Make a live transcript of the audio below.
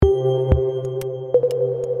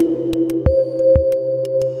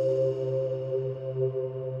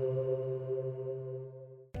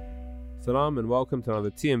Salam and welcome to another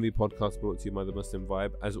TMV podcast brought to you by The Muslim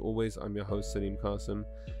Vibe. As always, I'm your host Salim Qasim.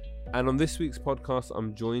 And on this week's podcast,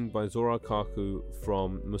 I'm joined by Zora Kaku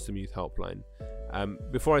from Muslim Youth Helpline.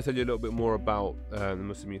 Before I tell you a little bit more about the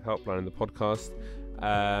Muslim Youth Helpline and the podcast,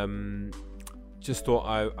 just thought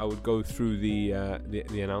I would go through the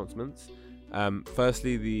announcements.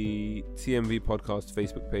 Firstly, the TMV podcast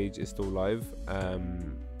Facebook page is still live. I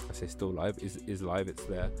say still live, is live, it's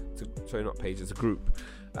there. Sorry, not page, it's a group.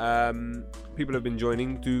 People have been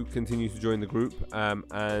joining, do continue to join the group,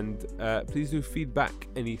 and please do feedback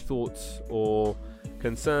any thoughts or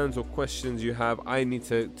concerns or questions you have. I need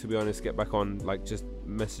to be honest, get back on like just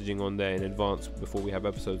messaging on there in advance before we have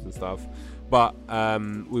episodes and stuff, but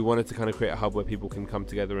we wanted to kind of create a hub where people can come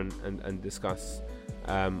together and discuss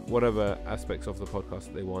whatever aspects of the podcast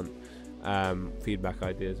that they want, feedback,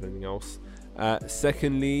 ideas, or anything else.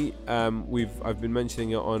 Secondly, I've been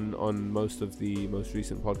mentioning it on most of the most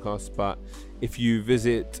recent podcasts, but if you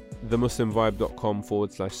visit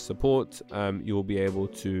themuslimvibe.com/support, you will be able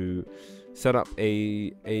to set up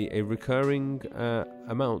a recurring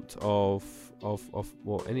amount of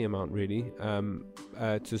any amount really,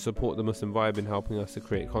 to support the Muslim Vibe in helping us to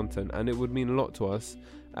create content, and it would mean a lot to us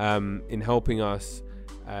in helping us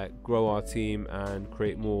grow our team and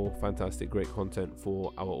create more fantastic, great content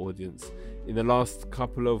for our audience. In the last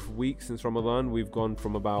couple of weeks since Ramadan, we've gone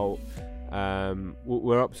from about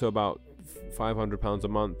we're up to about £500 a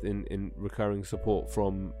month in recurring support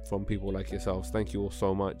from people like yourselves. Thank you all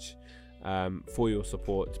so much for your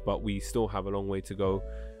support, but we still have a long way to go.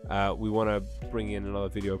 We want to bring in another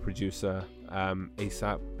video producer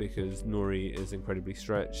ASAP because Nouri is incredibly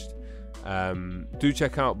stretched. Do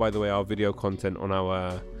check out, by the way, our video content on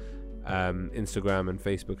our Instagram and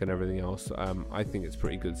Facebook and everything else. I think it's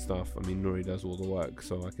pretty good stuff. I mean, Nouri does all the work,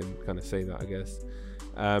 so I can kind of say that, I guess.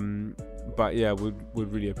 But yeah, we'd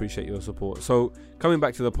really appreciate your support. So coming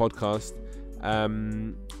back to the podcast,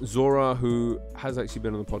 Zora, who has actually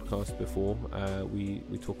been on the podcast before, we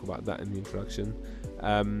talk about that in the introduction,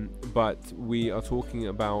 but we are talking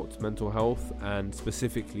about mental health and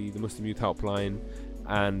specifically the Muslim Youth Helpline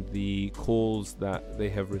and the calls that they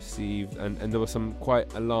have received, and there were some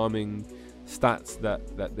quite alarming stats that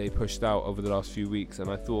they pushed out over the last few weeks, and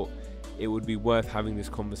I thought it would be worth having this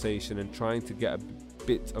conversation and trying to get a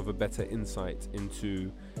bit of a better insight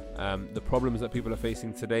into the problems that people are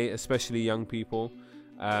facing today, especially young people.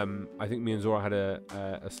 I think me and Zora had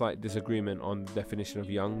a slight disagreement on the definition of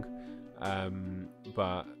young,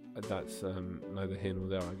 but that's neither here nor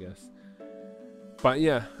there, I guess. But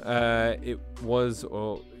yeah, it was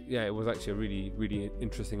actually a really, really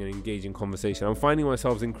interesting and engaging conversation. I'm finding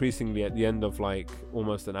myself increasingly at the end of like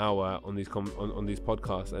almost an hour on these on these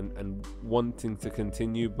podcasts and wanting to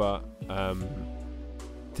continue, but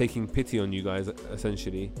taking pity on you guys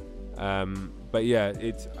essentially. But yeah,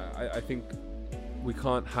 I think we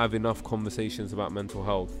can't have enough conversations about mental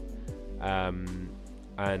health, and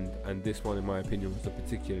this one, in my opinion, was a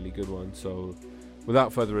particularly good one. So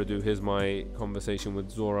without further ado, here's my conversation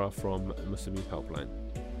with Zora from Muslim Youth Helpline.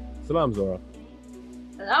 Salam, Zora.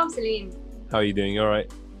 Hello, Salim. How are you doing? You all right?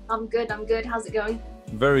 I'm good. How's it going?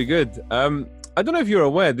 Very good. I don't know if you're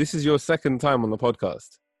aware, this is your second time on the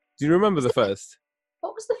podcast. Do you remember the first?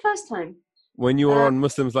 What was the first time? When you were on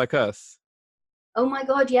Muslims Like Us. Oh my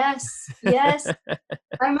God, yes. I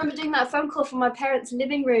remember doing that phone call from my parents'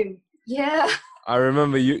 living room. Yeah. I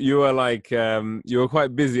remember you were like, you were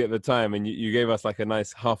quite busy at the time, and you gave us like a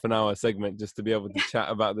nice half an hour segment just to be able to chat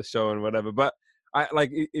about the show and whatever. But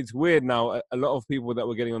it's weird now. A lot of people that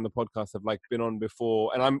were getting on the podcast have like been on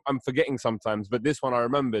before, and I'm forgetting sometimes. But this one I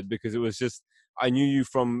remembered because it was just, I knew you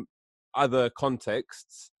from other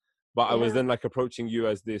contexts, but I was then like approaching you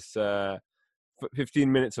as this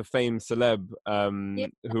 15 minutes of fame celeb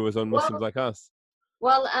who was on Muslims Like Us.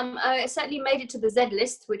 Well, I certainly made it to the Z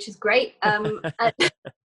list, which is great. And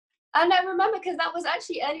I remember because that was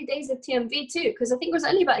actually early days of TMV too, because I think it was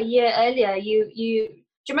only about a year earlier. Do you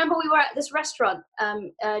remember we were at this restaurant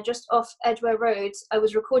just off Edgware Road? I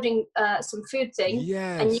was recording some food thing.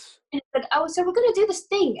 Yes. And you said, oh, so we're going to do this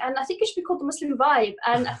thing, and I think it should be called the Muslim Vibe,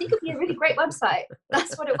 and I think it'd be a really great website.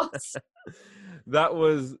 That's what it was. That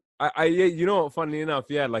was. You know what, funnily enough,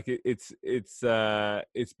 yeah, like it's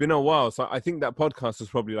been a while. So I think that podcast was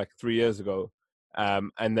probably like 3 years ago.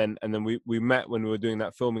 And then we met when we were doing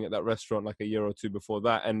that filming at that restaurant like a year or two before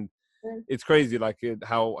that. And it's crazy like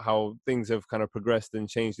how things have kind of progressed and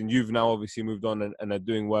changed. And you've now obviously moved on and are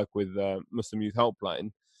doing work with Muslim Youth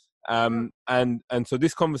Helpline. And so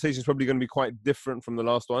this conversation is probably going to be quite different from the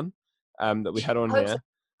last one that we had on here.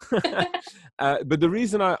 But the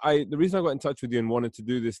reason the reason I got in touch with you and wanted to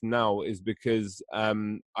do this now is because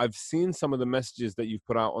I've seen some of the messages that you've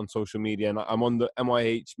put out on social media, and I'm on the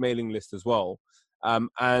MYH mailing list as well.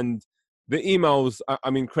 And the emails, I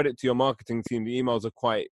mean, credit to your marketing team. The emails are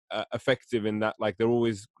quite effective in that, like, they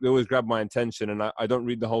always grab my attention, and I don't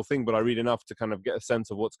read the whole thing, but I read enough to kind of get a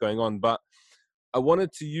sense of what's going on. But I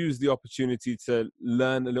wanted to use the opportunity to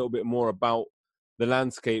learn a little bit more about the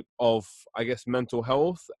landscape of, I guess, mental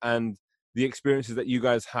health and the experiences that you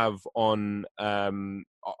guys have on at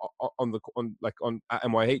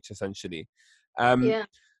MYH essentially. Yeah.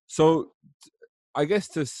 So I guess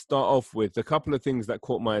to start off with, a couple of things that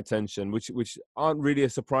caught my attention, which aren't really a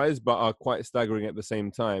surprise but are quite staggering at the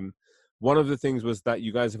same time. One of the things was that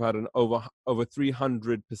you guys have had an over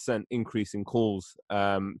 300% increase in calls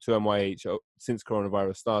to MYH since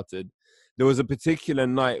coronavirus started. There was a particular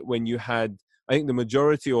night when you had, I think the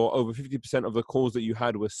majority or over 50% of the calls that you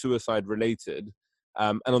had were suicide related.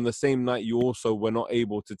 And on the same night, you also were not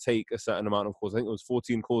able to take a certain amount of calls. I think it was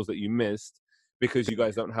 14 calls that you missed because you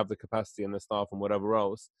guys don't have the capacity and the staff and whatever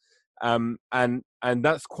else. And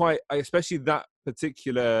that's quite, especially that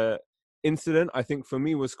particular incident, I think for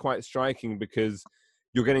me was quite striking, because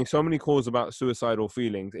you're getting so many calls about suicidal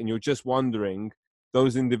feelings and you're just wondering,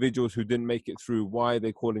 those individuals who didn't make it through, why are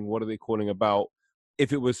they calling? What are they calling about?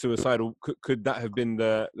 If it was suicidal, could that have been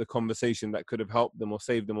the conversation that could have helped them or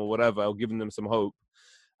saved them or whatever, or given them some hope?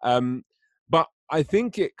 But I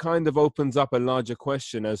think it kind of opens up a larger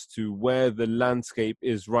question as to where the landscape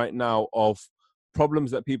is right now of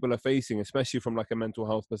problems that people are facing, especially from like a mental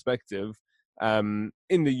health perspective, in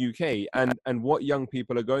the UK, and what young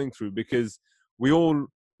people are going through, because we all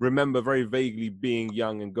remember very vaguely being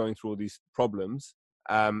young and going through all these problems.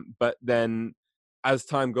 But then as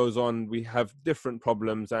time goes on, we have different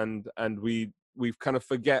problems, and we kind of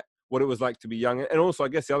forget what it was like to be young. And also, I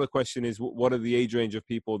guess the other question is, what are the age range of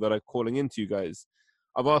people that are calling into you guys?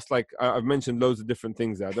 I've asked, like, I've mentioned loads of different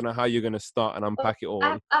things there. I don't know how you're going to start and unpack it all.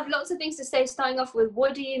 I have lots of things to say, starting off with,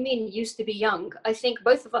 what do you mean used to be young? I think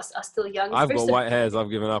both of us are still young. I've got white hairs. I've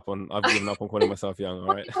given up on calling myself young.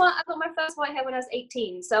 All right. Well, I got my first white hair when I was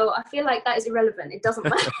 18, so I feel like that is irrelevant. It doesn't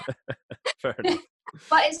matter. Fair enough.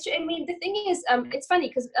 But it's true. I mean, the thing is, it's funny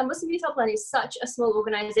because Muslim Youth Helpline is such a small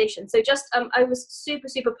organization. So just, I was super,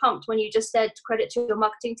 super pumped when you just said credit to your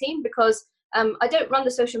marketing team, because I don't run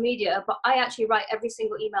the social media, but I actually write every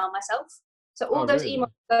single email myself. So all those really?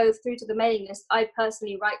 emails go through to the mailing list. I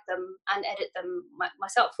personally write them and edit them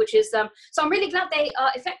myself, which is, so I'm really glad they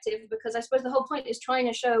are effective, because I suppose the whole point is trying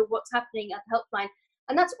to show what's happening at the helpline.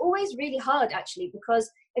 And that's always really hard, actually, because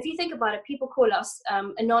if you think about it, people call us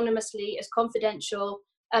anonymously, as confidential.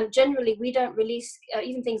 Generally, we don't release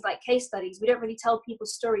even things like case studies. We don't really tell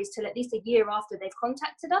people's stories till at least a year after they've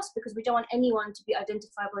contacted us, because we don't want anyone to be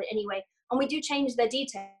identifiable in any way. And we do change their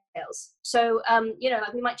details. So,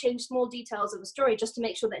 like we might change small details of a story just to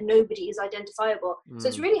make sure that nobody is identifiable. So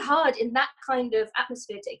it's really hard in that kind of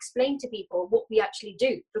atmosphere to explain to people what we actually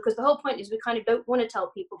do, because the whole point is we kind of don't want to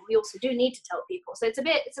tell people, but we also do need to tell people. So it's a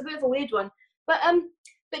bit of a weird one. But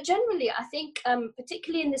generally, I think,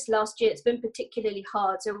 particularly in this last year, it's been particularly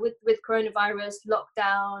hard. So with coronavirus,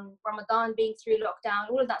 lockdown, Ramadan being through lockdown,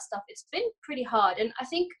 all of that stuff, it's been pretty hard. And I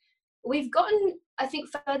think we've gotten,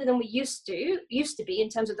 further than we used to be in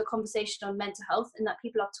terms of the conversation on mental health, and that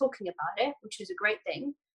people are talking about it, which is a great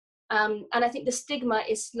thing. And I think the stigma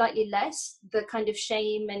is slightly less, the kind of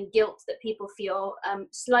shame and guilt that people feel,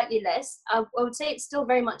 slightly less. I would say it's still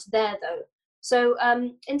very much there, though. So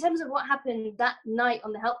in terms of what happened that night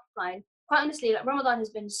on the helpline, quite honestly, like, Ramadan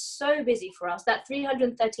has been so busy for us. That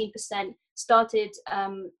 313% started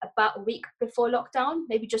about a week before lockdown,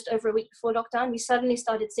 maybe just over a week before lockdown. We suddenly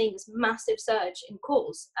started seeing this massive surge in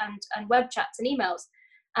calls and web chats and emails.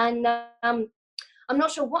 And I'm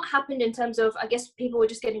not sure what happened in terms of, I guess people were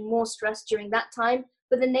just getting more stressed during that time,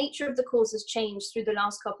 but the nature of the calls has changed through the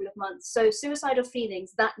last couple of months. So suicidal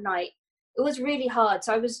feelings that night, it was really hard.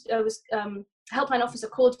 So I was helpline officer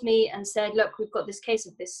called me and said, look, we've got this case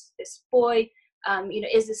of this boy.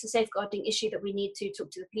 Is this a safeguarding issue that we need to talk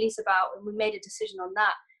to the police about? And we made a decision on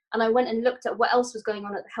that. And I went and looked at what else was going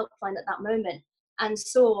on at the helpline at that moment, and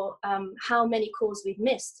saw how many calls we'd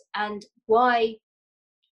missed, and why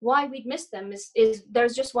we'd missed them is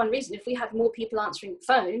there's just one reason. If we had more people answering the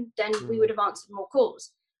phone, then we would have answered more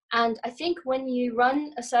calls. And I think when you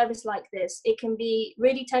run a service like this, it can be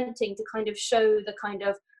really tempting to kind of show the kind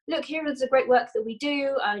of, look, here is the great work that we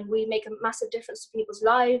do, and we make a massive difference to people's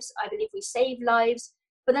lives. I believe we save lives.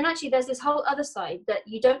 But then actually there's this whole other side that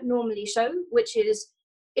you don't normally show, which is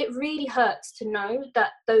it really hurts to know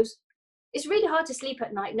that it's really hard to sleep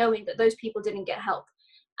at night knowing that those people didn't get help.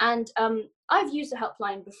 And I've used a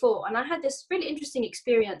helpline before, and I had this really interesting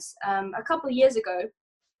experience a couple of years ago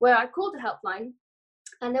where I called the helpline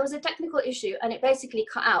and there was a technical issue and it basically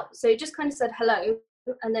cut out. So it just kind of said hello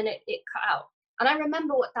and then it cut out. And I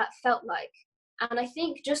remember what that felt like. And I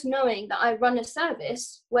think just knowing that I run a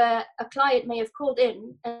service where a client may have called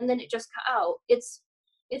in and then it just cut out, it's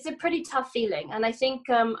a pretty tough feeling. And I think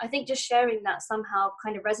just sharing that somehow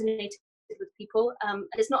kind of resonated with people. And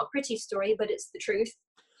it's not a pretty story, but it's the truth.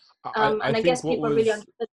 And I guess think people really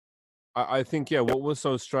understood. I think, yeah, what was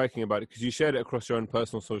so striking about it, because you shared it across your own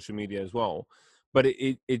personal social media as well, but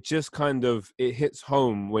it just kind of, it hits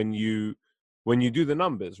home when you do the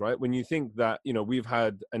numbers, right? When you think that, you know, we've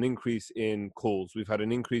had an increase in calls, we've had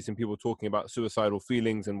an increase in people talking about suicidal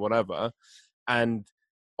feelings and whatever, and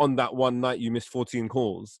on that one night you missed 14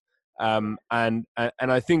 calls. And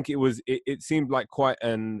I think it seemed like quite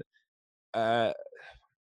an,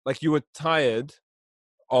 like you were tired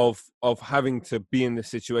of having to be in this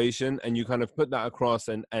situation, and you kind of put that across,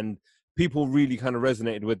 and people really kind of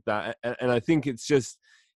resonated with that. And I think it's just,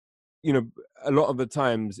 you know, a lot of the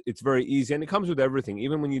times it's very easy, and it comes with everything.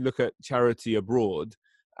 Even when you look at charity abroad,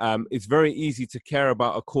 it's very easy to care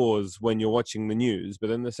about a cause when you're watching the news, but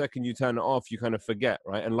then the second you turn it off, you kind of forget,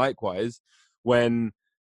 right? And likewise, when,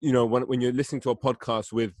 you know, when you're listening to a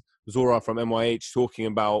podcast with Zora from MYH talking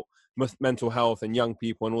about mental health and young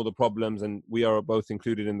people and all the problems, and we are both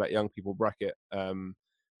included in that young people bracket,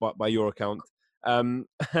 by your account.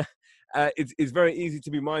 It's very easy to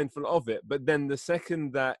be mindful of it, but then the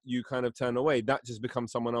second that you kind of turn away, that just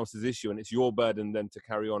becomes someone else's issue, and it's your burden then to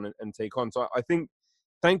carry on and take on. So I think,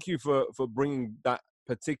 thank you for bringing that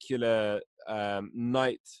particular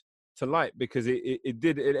night to light, because it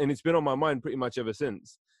did, and it's been on my mind pretty much ever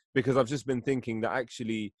since, because I've just been thinking that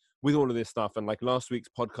actually, with all of this stuff, and like last week's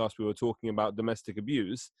podcast, we were talking about domestic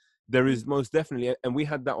abuse. There is most definitely, and we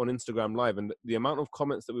had that on Instagram Live, and the amount of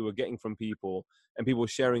comments that we were getting from people, and people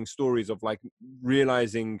sharing stories of like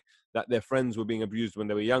realizing that their friends were being abused when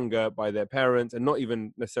they were younger by their parents, and not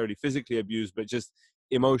even necessarily physically abused, but just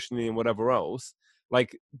emotionally and whatever else.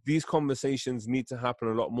 Like, these conversations need to happen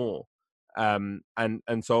a lot more. And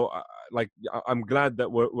so like, I'm glad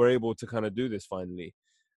that we're able to kind of do this finally.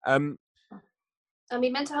 I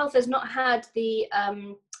mean, mental health has not had the,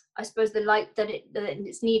 I suppose, the light that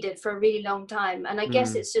it's needed for a really long time. And I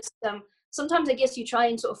guess it's just, sometimes I guess you try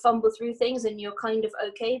and sort of fumble through things and you're kind of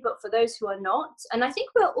okay, but for those who are not, and I think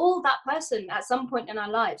we're all that person at some point in our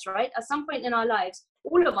lives, right? At some point in our lives,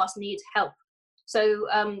 all of us need help. So,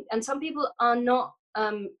 and some people are not,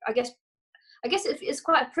 I guess it's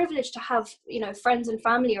quite a privilege to have, you know, friends and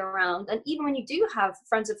family around. And even when you do have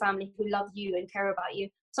friends and family who love you and care about you,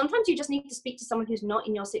 sometimes you just need to speak to someone who's not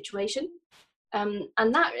in your situation. And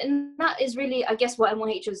that is really, I guess, what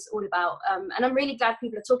MYH is all about. And I'm really glad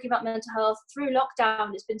people are talking about mental health through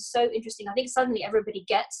lockdown. It's been so interesting. I think suddenly everybody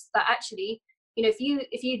gets that actually, you know,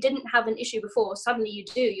 if you didn't have an issue before, suddenly you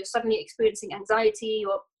do. You're suddenly experiencing anxiety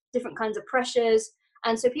or different kinds of pressures.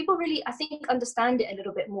 And so people really, I think, understand it a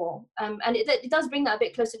little bit more. And it does bring that a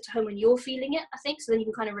bit closer to home when you're feeling it, I think. So then you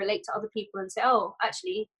can kind of relate to other people and say, oh,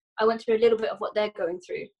 actually, I went through a little bit of what they're going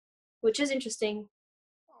through, which is interesting.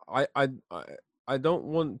 I don't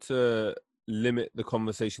want to limit the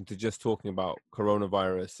conversation to just talking about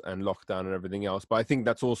coronavirus and lockdown and everything else, but I think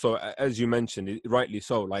that's also, as you mentioned, rightly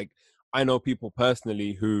so. Like, I know people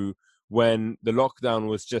personally who, when the lockdown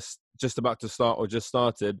was just about to start or just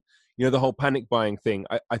started, you know, the whole panic buying thing,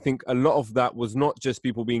 I think a lot of that was not just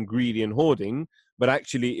people being greedy and hoarding, but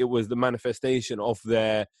actually it was the manifestation of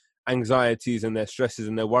their anxieties and their stresses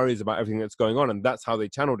and their worries about everything that's going on. And that's how they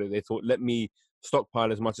channeled it. They thought, let me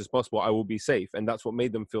stockpile as much as possible, I will be safe. And that's what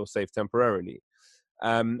made them feel safe temporarily.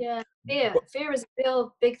 Yeah, fear is a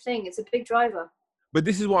real big thing. It's a big driver. But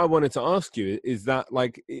this is what I wanted to ask you, is that,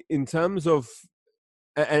 like, in terms of,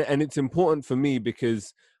 and it's important for me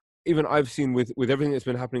because even I've seen with everything that's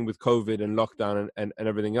been happening with COVID and lockdown and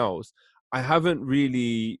everything else, I haven't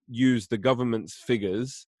really used the government's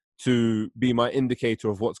figures to be my indicator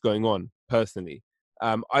of what's going on personally.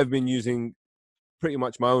 I've been using pretty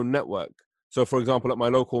much my own network. So, for example, at my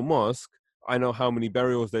local mosque, I know how many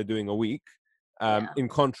burials they're doing a week, in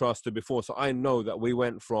contrast to before. So I know that we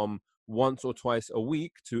went from once or twice a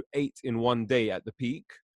week to 8 in one day at the peak,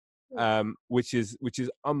 which is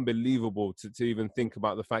unbelievable to even think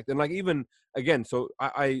about the fact. And like, even again, so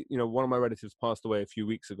I you know, one of my relatives passed away a few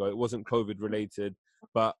weeks ago. It wasn't COVID related,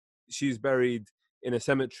 but she's buried in a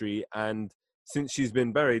cemetery, and since she's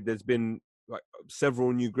been buried, there's been like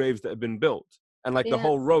several new graves that have been built, and like the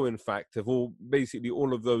whole row, in fact, have all basically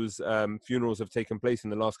all of those funerals have taken place in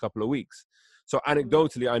the last couple of weeks. So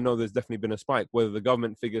anecdotally, I know there's definitely been a spike, whether the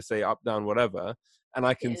government figures say up, down, whatever. And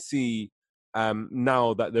I can see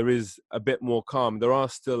now that there is a bit more calm. There are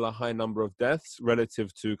still a high number of deaths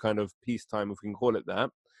relative to kind of peacetime, if we can call it that.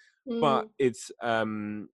 But it's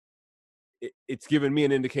given me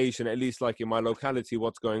an indication, at least like in my locality,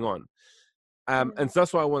 what's going on. And so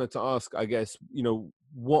that's why I wanted to ask, I guess, you know,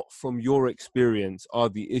 what from your experience are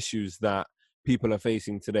the issues that people are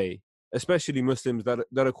facing today, especially Muslims that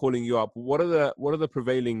are calling you up? What are the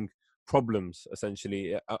prevailing problems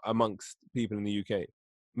essentially amongst people in the UK,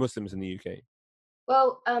 Muslims in the UK?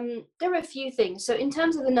 Well, there are a few things. So in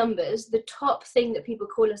terms of the numbers, the top thing that people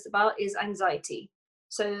call us about is anxiety.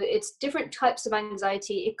 So it's different types of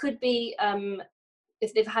anxiety. It could be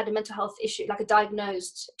if they've had a mental health issue, like a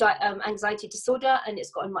diagnosed anxiety disorder, and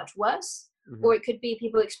it's gotten much worse. Or it could be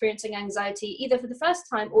people experiencing anxiety either for the first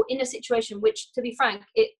time or in a situation which, to be frank,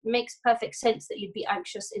 it makes perfect sense that you'd be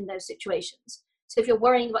anxious in those situations. So if you're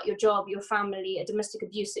worrying about your job, your family, a domestic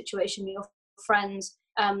abuse situation, your friends,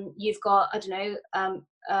 you've got, I don't know,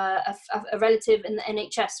 a relative in the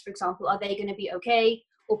NHS, for example, are they going to be okay?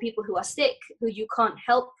 Or people who are sick, who you can't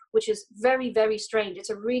help, which is very, very strange. It's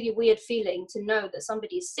a really weird feeling to know that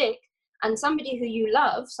somebody is sick and somebody who you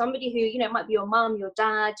love, somebody who, you know, it might be your mom, your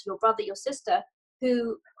dad, your brother, your sister,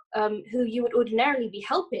 who you would ordinarily be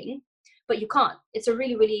helping, but you can't. It's a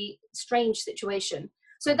really, really strange situation.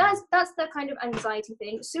 So that's the kind of anxiety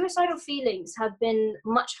thing. Suicidal feelings have been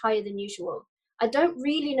much higher than usual. I don't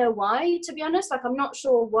really know why, to be honest. Like, I'm not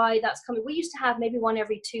sure why that's coming. We used to have maybe one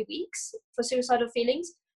every 2 weeks for suicidal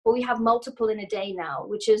feelings, but we have multiple in a day now,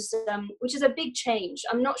 which is a big change.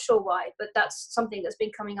 I'm not sure why, but that's something that's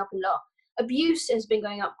been coming up a lot. Abuse has been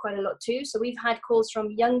going up quite a lot too. So we've had calls from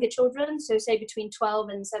younger children, so say between 12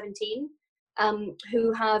 and 17,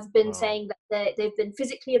 who have been saying that they've been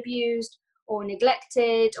physically abused or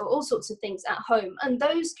neglected or all sorts of things at home. And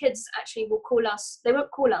those kids actually will call us. They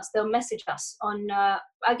won't call us, they'll message us on,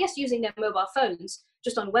 I guess, using their mobile phones,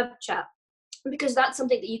 just on web chat, because that's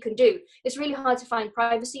something that you can do. It's really hard to find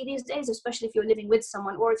privacy these days, especially if you're living with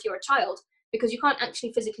someone or if you're a child, because you can't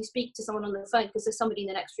actually physically speak to someone on the phone because there's somebody in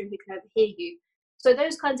the next room who can overhear you. So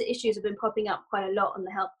those kinds of issues have been popping up quite a lot on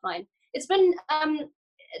the helpline. It's been,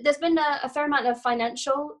 there's been a fair amount of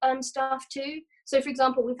financial stuff too. So for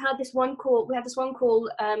example, we had this one call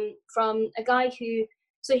from a guy who,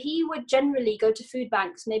 so he would generally go to food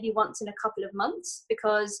banks maybe once in a couple of months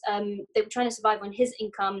because they were trying to survive on his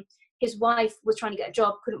income. His wife was trying to get a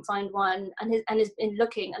job, couldn't find one, and has been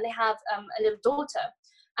looking, and they have a little daughter.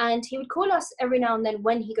 And he would call us every now and then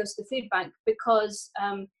when he goes to the food bank because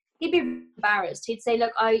he'd be embarrassed. He'd say,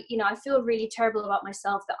 look, I feel really terrible about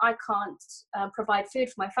myself that I can't provide food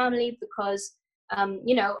for my family because,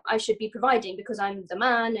 I should be providing because I'm the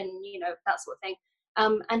man and, that sort of thing.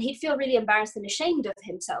 And he'd feel really embarrassed and ashamed of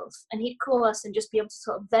himself. And he'd call us and just be able to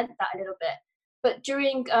sort of vent that a little bit. But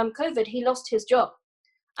during COVID, he lost his job.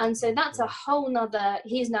 And so that's a whole nother,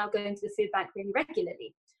 he's now going to the food bank really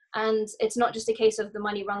regularly. And it's not just a case of the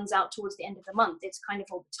money runs out towards the end of the month, it's kind of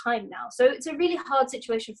all the time now. So it's a really hard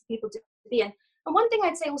situation for people to be in. And one thing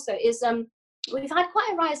I'd say also is we've had quite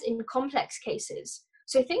a rise in complex cases.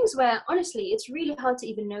 So things where, honestly, it's really hard to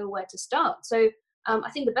even know where to start. So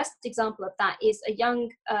I think the best example of that is a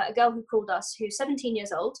girl who called us who's 17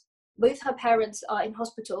 years old. Both her parents are in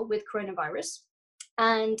hospital with coronavirus.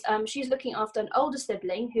 And she's looking after an older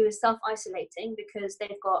sibling who is self-isolating because they've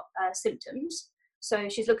got symptoms. So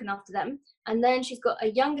she's looking after them. And then she's got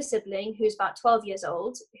a younger sibling who's about 12 years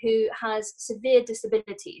old who has severe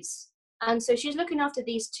disabilities. And so she's looking after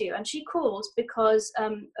these two. And she called because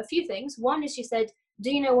a few things. One is she said,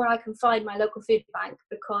 do you know where I can find my local food bank?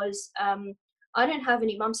 Because I don't have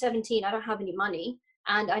any, I'm 17, I don't have any money.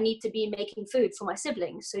 And I need to be making food for my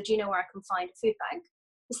siblings. So do you know where I can find a food bank?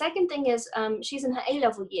 The second thing is she's in her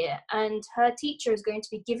A-level year and her teacher is going to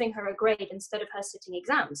be giving her a grade instead of her sitting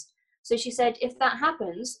exams. So she said, if that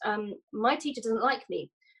happens, my teacher doesn't like me.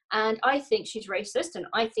 And I think she's racist and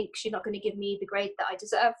I think she's not going to give me the grade that I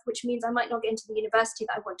deserve, which means I might not get into the university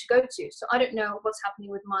that I want to go to. So I don't know what's happening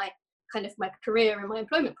with my career and my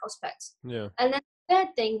employment prospects. Yeah. And then the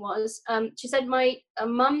third thing was, she said my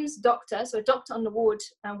mum's doctor, so a doctor on the ward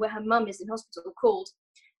where her mum is in hospital, called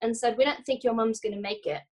and said, we don't think your mum's going to make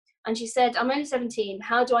it. And she said, I'm only 17.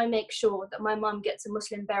 How do I make sure that my mum gets a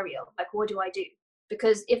Muslim burial? Like, what do I do?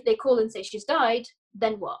 Because if they call and say she's died,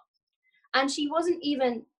 then what? And she wasn't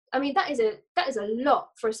even, I mean, that is a lot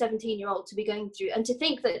for a 17-year-old to be going through. And to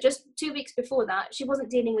think that just 2 weeks before that, she wasn't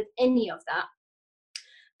dealing with any of that.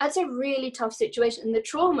 That's a really tough situation. And the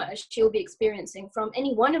trauma she'll be experiencing from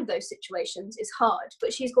any one of those situations is hard,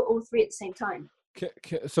 but she's got all three at the same time.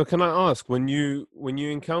 So can I ask, when you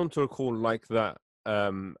encounter a call like that,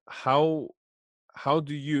 how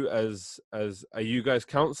do you, as are you guys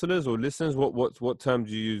counselors or listeners? What term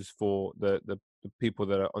do you use for the people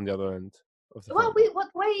that are on the other end of the Well, phone? what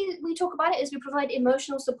way we talk about it is we provide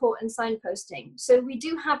emotional support and signposting. So we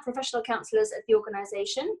do have professional counselors at the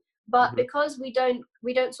organization, but Hmm. because we don't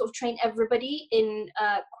sort of train everybody in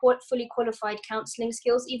fully qualified counseling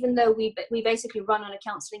skills, even though we basically run on a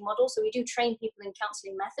counseling model. So we do train people in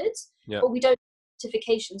counseling methods, Yeah. but we don't have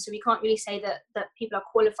certification. So we can't really say that people are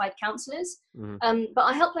qualified counselors. Hmm. But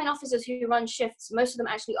our helpline officers who run shifts, most of them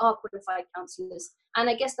actually are qualified counselors. And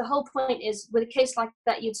I guess the whole point is, with a case like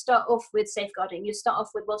that, you'd start off with safeguarding. You'd start off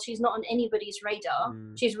with, well, she's not on anybody's radar.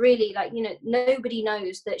 Mm. She's really like, nobody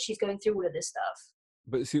knows that she's going through all of this stuff.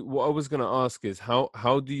 But see, what I was going to ask is how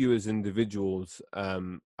do you as individuals,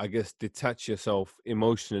 I guess, detach yourself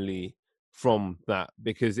emotionally from that?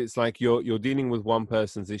 Because it's like you're dealing with one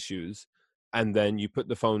person's issues, and then you put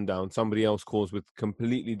the phone down, somebody else calls with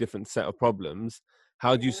completely different set of problems.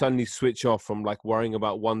 How do you Yeah. suddenly switch off from like worrying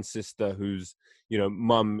about one sister who's,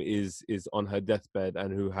 mum is on her deathbed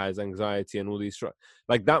and who has anxiety and all these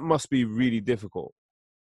like that must be really difficult.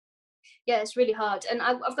 Yeah, it's really hard. And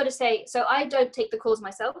I've got to say, so I don't take the calls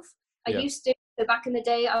myself. I Yeah. used to. So back in the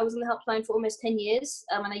day, I was on the helpline for almost 10 years,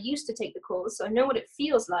 and I used to take the calls, so I know what it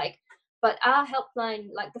feels like. But our helpline,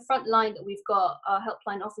 like the front line that we've got, our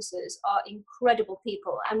helpline officers are incredible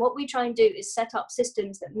people. And what we try and do is set up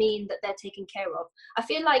systems that mean that they're taken care of. I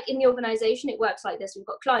feel like in the organization, it works like this. We've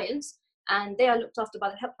got clients, and they are looked after by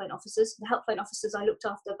the helpline officers. The helpline officers are looked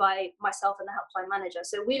after by myself and the helpline manager.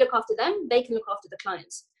 So we look after them, they can look after the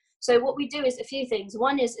clients. So what we do is a few things.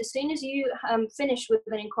 One is, as soon as you finish with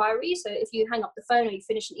an inquiry, so if you hang up the phone or you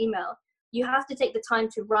finish an email, you have to take the time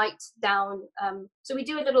to write down. So we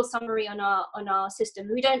do a little summary on our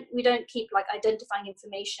system. We don't keep like identifying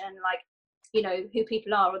information like who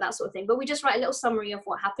people are or that sort of thing, but we just write a little summary of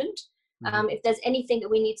what happened. Hmm. If there's anything that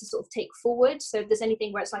we need to sort of take forward, so if there's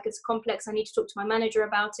anything where it's like it's complex, I need to talk to my manager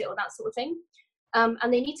about it or that sort of thing.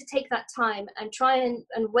 And they need to take that time and try and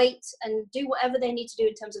wait and do whatever they need to do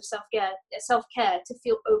in terms of self-care to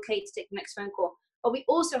feel okay to take the next phone call. But we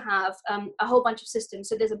also have a whole bunch of systems.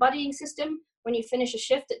 So there's a buddying system. When you finish a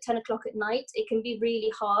shift at 10 o'clock at night, it can be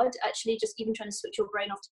really hard, actually, just even trying to switch your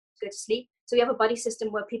brain off to go to sleep. So we have a buddy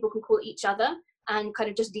system where people can call each other and kind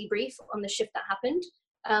of just debrief on the shift that happened.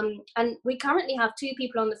 And we currently have two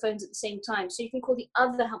people on the phones at the same time. So you can call the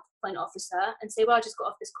other helpline officer and say, well, I just got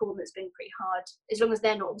off this call that's been pretty hard, as long as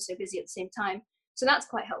they're not also busy at the same time. So that's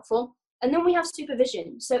quite helpful. And then we have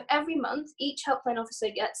supervision. So every month, each helpline officer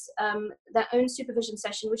gets their own supervision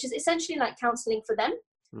session, which is essentially like counseling for them,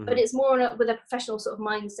 Hmm. but it's more with a professional sort of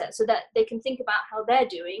mindset so that they can think about how they're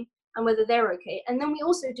doing and whether they're okay. And then we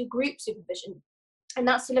also do group supervision. And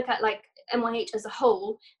that's to look at like MYH as a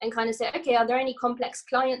whole and kind of say, okay, are there any complex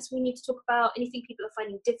clients we need to talk about? Anything people are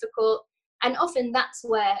finding difficult? And often that's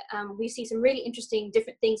where we see some really interesting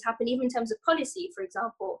different things happen, even in terms of policy, for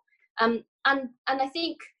example. And I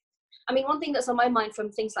think, I mean, one thing that's on my mind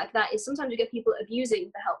from things like that is sometimes we get people abusing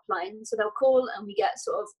the helpline. So they'll call and we get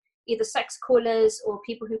sort of either sex callers or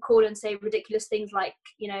people who call and say ridiculous things like,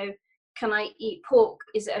 can I eat pork?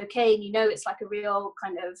 Is it okay? And it's like a real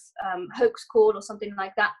kind of hoax call or something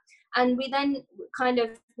like that. And we then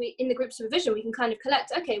in the group supervision, we can kind of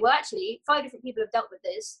collect, okay, well, actually, 5 different people have dealt with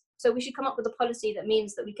this. So we should come up with a policy that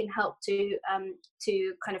means that we can help to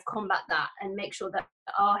kind of combat that and make sure that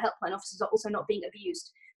our helpline officers are also not being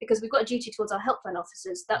abused, because we've got a duty towards our helpline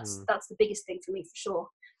officers. That's the biggest thing for me, for sure.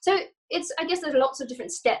 So I guess there's lots of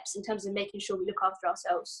different steps in terms of making sure we look after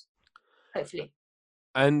ourselves, hopefully.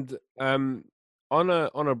 And on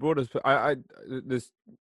a broader,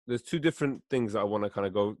 there's two different things that I want to kind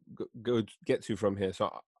of go get to from here.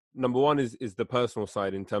 So number one is the personal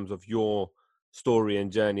side in terms of your story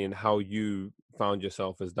and journey and how you found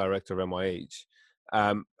yourself as director of MIH,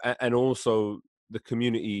 and also the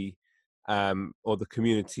community, or the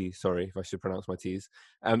community. Sorry if I should pronounce my T's.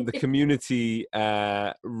 The community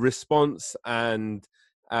response and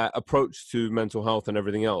approach to mental health and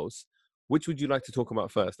everything else. Which would you like to talk about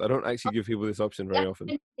first? I don't actually give people this option very often.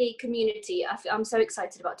 The community. I'm so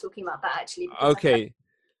excited about talking about that, actually, because I've Okay.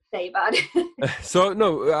 say about it. So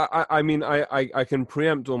no, I mean, I can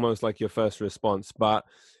preempt almost like your first response, but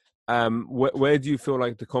where do you feel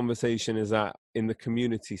like the conversation is at in the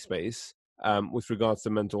community space, with regards to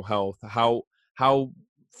mental health? How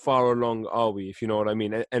far along are we, if you know what I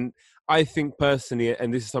mean? And I think personally,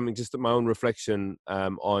 and this is something just my own reflection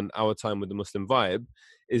on our time with the Muslim Vibe,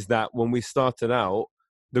 is that when we started out,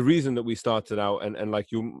 the reason that we started out, and like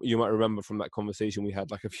you might remember from that conversation we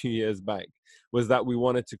had like a few years back, was that we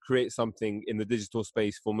wanted to create something in the digital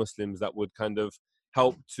space for Muslims that would kind of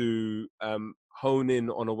help to hone in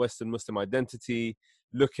on a Western Muslim identity,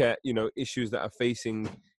 look at, you know, issues that are facing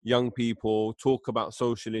young people, talk about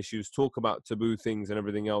social issues, talk about taboo things and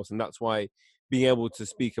everything else. And that's why being able to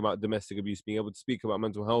speak about domestic abuse, being able to speak about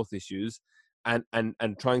mental health issues, and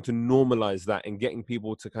trying to normalize that, and getting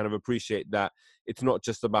people to kind of appreciate that it's not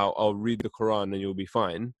just about, oh, read the Quran and you'll be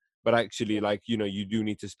fine, but actually, like, you know, you do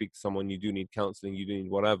need to speak to someone, you do need counseling, you do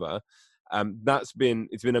need whatever. It's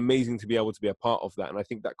been amazing to be able to be a part of that, and I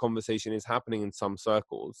think that conversation is happening in some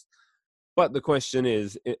circles. But the question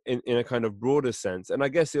is, in a kind of broader sense, and I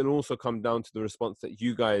guess it'll also come down to the response that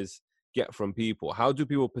you guys get from people. How do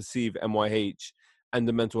people perceive MYH and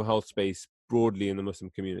the mental health space broadly in the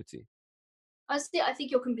Muslim community? Honestly, I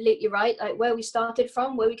think you're completely right. Like where we started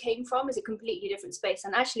from, where we came from, is a completely different space.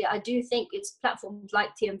 And actually, I do think it's platforms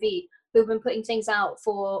like TMV who've been putting things out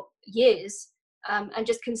for years, and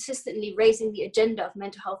just consistently raising the agenda of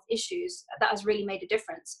mental health issues that has really made a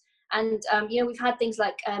difference. And you know, we've had things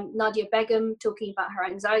like Nadia Begum talking about her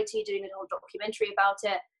anxiety, doing a whole documentary about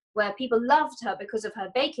it, where people loved her because of her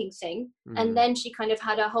baking thing. And then she kind of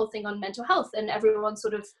had a whole thing on mental health, and everyone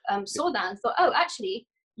sort of saw that and thought, oh, actually,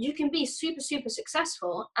 you can be super, super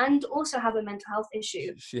successful and also have a mental health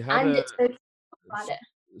issue. She had And a it's okay to talk about it.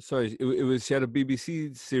 sorry, it was, she had a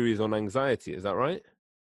BBC series on anxiety. Is that right?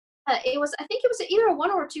 I think it was either a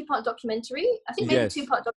 1 or a 2-part documentary. I think maybe Yes.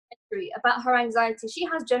 2-part documentary about her anxiety. She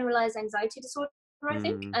has generalized anxiety disorder, I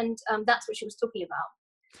think, and that's what she was talking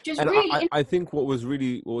about, which is And really I think what was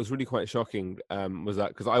really quite shocking was that,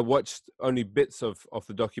 because I watched only bits of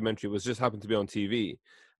the documentary, it was just happened to be on TV,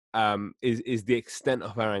 is the extent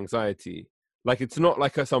of her anxiety. Like, it's not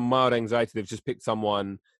like some mild anxiety. They've just picked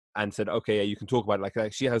someone and said, okay, yeah, you can talk about it.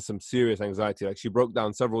 Like she has some serious anxiety. Like she broke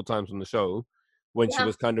down several times on the show when she yeah,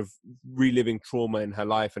 was kind of reliving trauma in her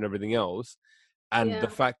life and everything else. And the yeah.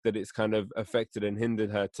 fact that it's kind of affected and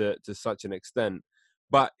hindered her to such an extent.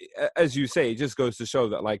 But as you say, it just goes to show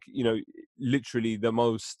that, like, you know, literally the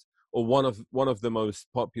most, or one of the most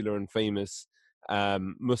popular and famous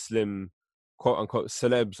Muslim quote unquote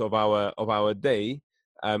celebs of our day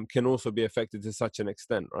can also be affected to such an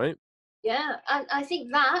extent, right? Yeah, and I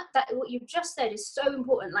think that what you've just said is so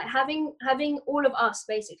important. Like having all of us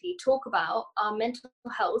basically talk about our mental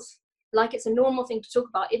health like it's a normal thing to talk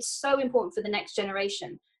about. It's so important for the next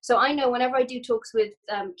generation. So I know whenever I do talks with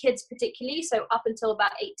kids, particularly, so up until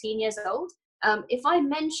about 18 years old, if I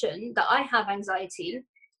mention that I have anxiety,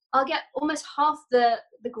 I'll get almost half the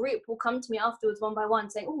group will come to me afterwards one by one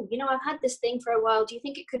saying, oh, you know, I've had this thing for a while. Do you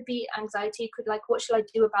think it could be anxiety? Could, like, what should I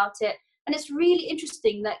do about it? And it's really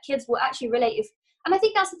interesting that kids will actually relate. And I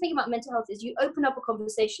think that's the thing about mental health is you open up a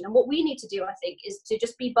conversation. And what we need to do, I think, is to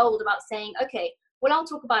just be bold about saying, okay, well, I'll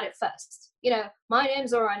talk about it first. You know, my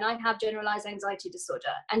name's Zora and I have generalized anxiety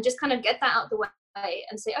disorder, and just kind of get that out the way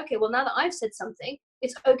and say, okay, well, now that I've said something,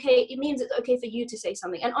 it's okay. It means it's okay for you to say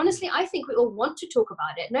something. And honestly, I think we all want to talk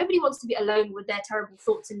about it. Nobody wants to be alone with their terrible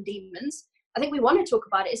thoughts and demons. I think we want to talk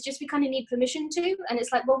about it. It's just we kind of need permission to. And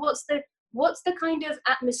it's like, well, what's the kind of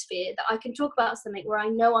atmosphere that I can talk about something where I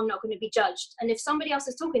know I'm not going to be judged? And if somebody else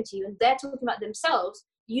is talking to you and they're talking about themselves,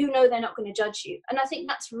 you know they're not going to judge you. And I think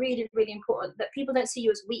that's really, really important, that people don't see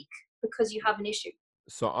you as weak because you have an issue.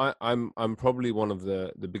 So I'm probably one of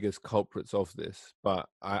the biggest culprits of this, but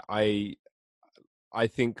I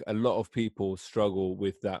think a lot of people struggle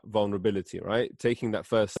with that vulnerability, right? Taking that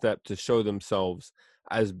first step to show themselves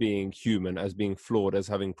as being human, as being flawed, as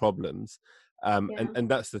having problems. Yeah. And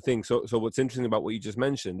that's the thing. So what's interesting about what you just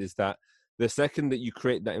mentioned is that the second that you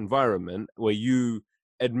create that environment where you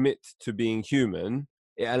admit to being human,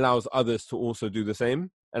 it allows others to also do the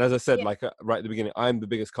same. And as I said, Yeah. like right at the beginning, I'm the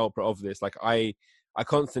biggest culprit of this. Like I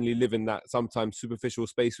constantly live in that sometimes superficial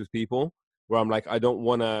space with people where I'm like, I don't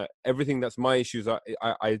want to, everything that's my issues,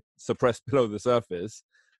 I suppress below the surface.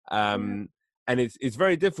 Yeah. And it's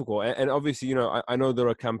very difficult. And obviously, you know, I know there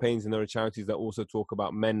are campaigns and there are charities that also talk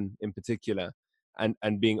about men in particular, and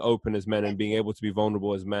being open as men and being able to be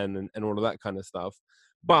vulnerable as men, and all of that kind of stuff.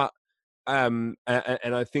 But, and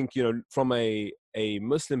I think, you know, from a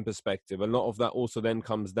Muslim perspective, a lot of that also then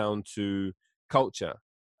comes down to culture.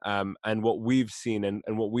 And what we've seen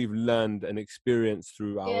and what we've learned and experienced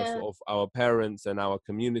through our Yeah. sort of our parents and our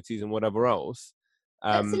communities and whatever else.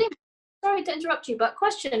 Salim, sorry to interrupt you, but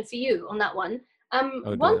question for you on that one. Oh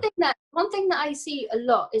dear. One thing that I see a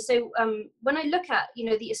lot is, so when I look at, you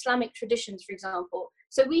know, the Islamic traditions, for example,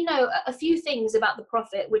 So we know a few things about the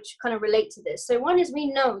Prophet which kind of relate to this. So one is,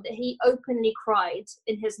 we know that he openly cried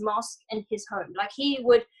in his mosque and his home. Like he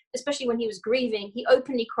would, especially when he was grieving, he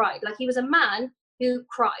openly cried. Like he was a man who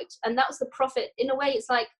cried. And that was the Prophet. In a way, it's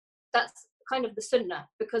like, that's kind of the sunnah,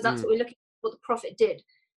 because that's what we're looking at, what the Prophet did.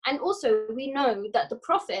 And also we know that the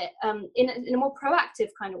Prophet, in a more proactive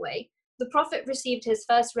kind of way, the Prophet received his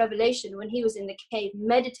first revelation when he was in the cave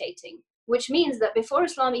meditating, which means that before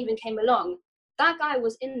Islam even came along, that guy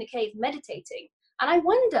was in the cave meditating. And I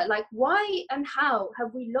wonder, like, why and how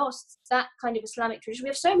have we lost that kind of Islamic tradition? We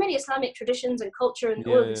have so many Islamic traditions and culture and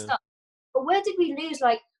all of this stuff. But where did we lose?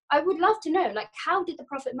 Like, I would love to know, like, how did the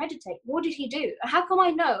Prophet meditate? What did he do? How come I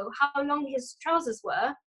know how long his trousers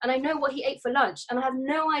were, and I know what he ate for lunch, and I have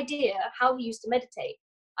no idea how he used to meditate?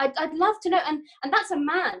 I'd love to know. And that's a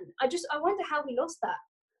man. I wonder how we lost that.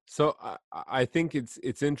 So I think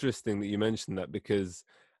it's interesting that you mentioned that, because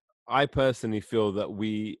I personally feel that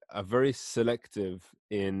we are very selective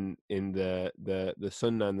in the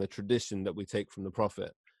sunnah and the tradition that we take from the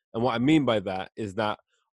Prophet. And what I mean by that is that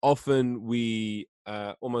often we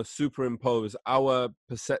almost superimpose our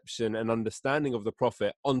perception and understanding of the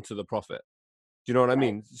Prophet onto the Prophet. Do you know what I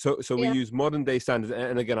mean? So we use modern day standards.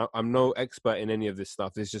 And again, I'm no expert in any of this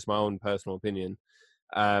stuff. This is just my own personal opinion.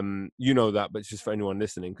 You know that, but it's just for anyone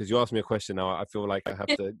listening, because you asked me a question now, I feel like I have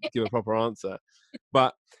to give a proper answer.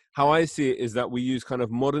 But how I see it is that we use kind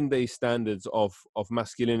of modern day standards of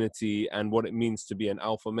masculinity and what it means to be an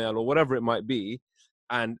alpha male or whatever it might be,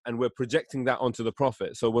 and we're projecting that onto the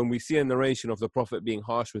Prophet. So when we see a narration of the Prophet being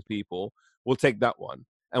harsh with people, we'll take that one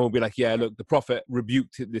and we'll be like, yeah, look, the Prophet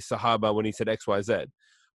rebuked this Sahaba when he said XYZ.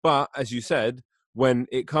 But as you said, when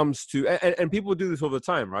it comes to, and people do this all the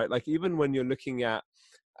time, right? Like even when you're looking at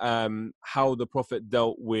how the Prophet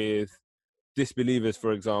dealt with disbelievers,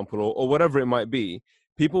 for example, or whatever it might be,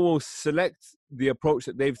 people will select the approach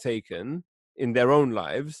that they've taken in their own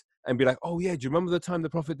lives and be like, oh yeah, do you remember the time the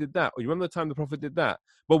Prophet did that? Or you remember the time the Prophet did that?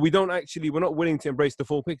 But we're not willing to embrace the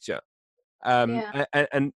full picture.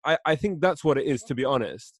 And I think that's what it is, to be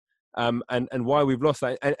honest. And why we've lost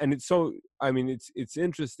that. And it's so, I mean, it's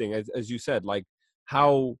interesting, as you said, like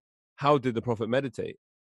how did the Prophet meditate?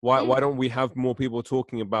 Why don't we have more people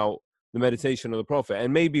talking about the meditation of the Prophet?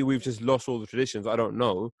 And maybe we've just lost all the traditions, I don't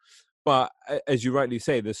know. But as you rightly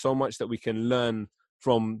say, there's so much that we can learn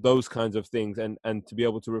from those kinds of things and to be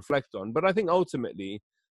able to reflect on. But I think ultimately,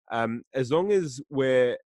 as long as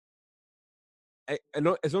we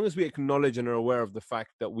acknowledge and are aware of the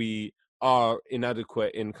fact that we are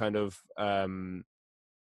inadequate in kind of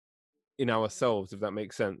in ourselves, if that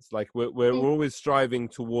makes sense, like we're always striving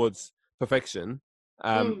towards perfection,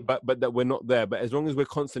 but that we're not there. But as long as we're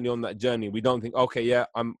constantly on that journey, we don't think, okay, yeah,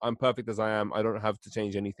 I'm perfect as I am, I don't have to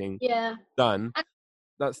change anything. Done.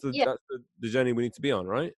 That's the journey we need to be on,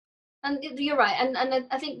 right? And you're right. And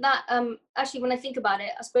I think that actually, when I think about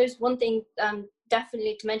it, I suppose one thing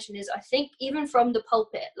definitely to mention is, I think even from the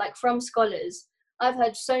pulpit, like from scholars, I've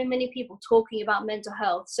heard so many people talking about mental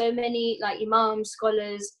health, so many like imams,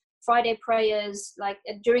 scholars, Friday prayers, like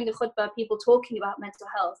during the khutbah, people talking about mental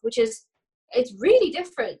health, which is, it's really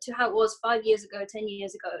different to how it was 5 years ago, 10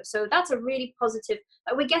 years ago. So that's a really positive,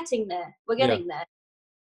 like, we're getting there.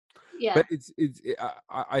 Yeah. But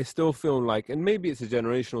I still feel like, and maybe it's a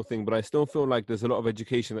generational thing, but I still feel like there's a lot of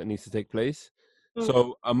education that needs to take place.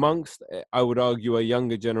 So amongst, I would argue, a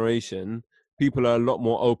younger generation, people are a lot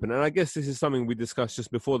more open. And I guess this is something we discussed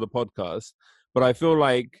just before the podcast, but I feel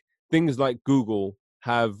like things like Google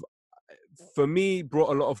have, for me, brought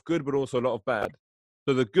a lot of good, but also a lot of bad.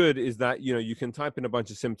 So the good is that, you can type in a bunch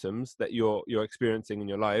of symptoms that you're experiencing in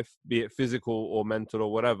your life, be it physical or mental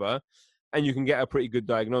or whatever, and you can get a pretty good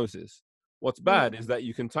diagnosis. What's bad is that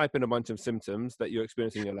you can type in a bunch of symptoms that you're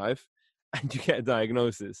experiencing in your life and you get a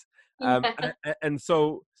diagnosis. And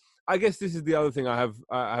so I guess this is the other thing I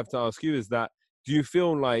have to ask you, is that, do you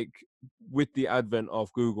feel like with the advent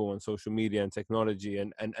of Google and social media and technology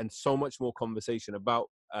and so much more conversation about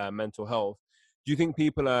mental health, do you think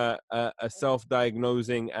people are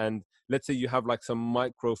self-diagnosing? And let's say you have like some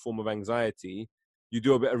micro form of anxiety, you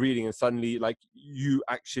do a bit of reading and suddenly like you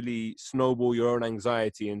actually snowball your own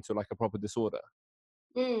anxiety into like a proper disorder?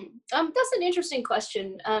 That's an interesting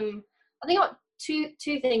question. I think about two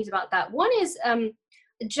things about that. One is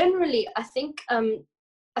generally, I think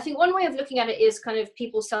one way of looking at it is kind of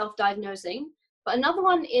people self-diagnosing, but another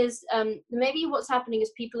one is maybe what's happening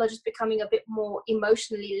is people are just becoming a bit more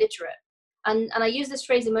emotionally literate. And I use this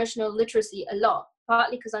phrase emotional literacy a lot,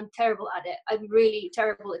 partly because I'm terrible at it. I'm really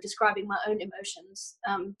terrible at describing my own emotions.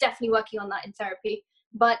 Definitely working on that in therapy.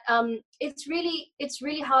 But it's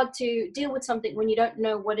really hard to deal with something when you don't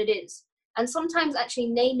know what it is. And sometimes actually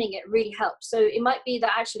naming it really helps. So it might be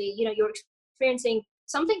that actually, you're experiencing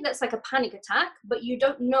something that's like a panic attack, but you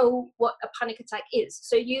don't know what a panic attack is.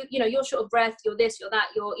 So you're short of breath, you're this, you're that,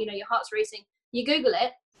 your heart's racing. You Google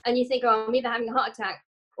it and you think, oh, I'm either having a heart attack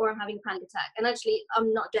or I'm having a panic attack. And actually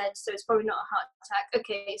I'm not dead, so it's probably not a heart attack.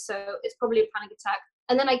 Okay, so it's probably a panic attack.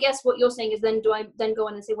 And then I guess what you're saying is, then do I then go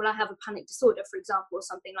on and say, well, I have a panic disorder, for example, or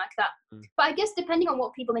something like that. But I guess depending on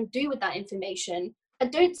what people then do with that information, I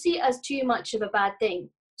don't see it as too much of a bad thing.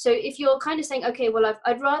 So if you're kind of saying, okay, well,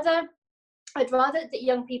 I'd rather that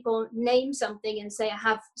young people name something and say I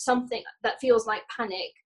have something that feels like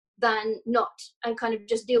panic than not, and kind of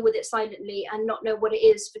just deal with it silently and not know what it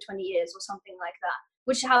is for 20 years or something like that,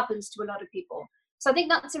 which happens to a lot of people. So I think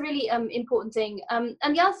that's a really important thing. And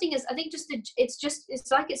the other thing is, I think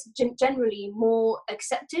it's generally more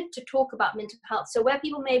accepted to talk about mental health. So where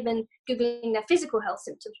people may have been Googling their physical health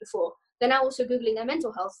symptoms before, they're now also Googling their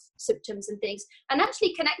mental health symptoms and things, and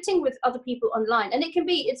actually connecting with other people online. And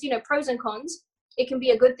it's pros and cons. It can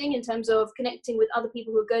be a good thing in terms of connecting with other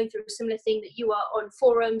people who are going through a similar thing that you are, on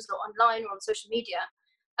forums or online or on social media.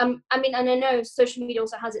 And I know social media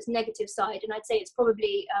also has its negative side, and I'd say it's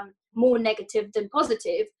probably more negative than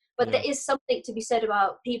positive, but there is something to be said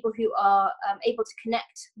about people who are able to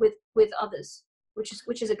connect with others,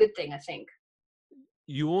 which is a good thing, I think.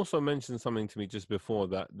 You also mentioned something to me just before,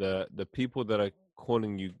 that the people that are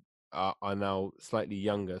calling you are now slightly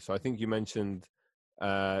younger. So I think you mentioned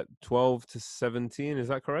 12 to 17. Is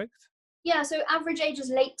that correct? Yeah. So average age is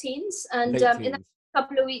late teens, and Late teens. in a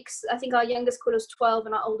couple of weeks, I think our youngest caller was 12,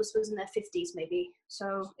 and our oldest was in their 50s, maybe.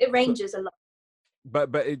 So it ranges a lot.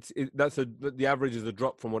 But the average is a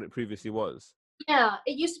drop from what it previously was. Yeah,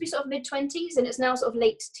 it used to be sort of mid-20s, and it's now sort of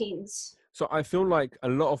late teens. So I feel like a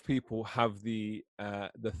lot of people have the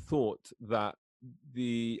thought that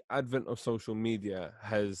the advent of social media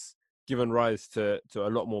has given rise to a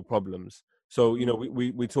lot more problems. So,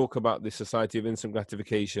 we talk about the society of instant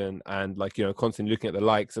gratification and constantly looking at the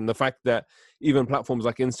likes, and the fact that even platforms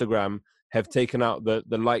like Instagram have taken out the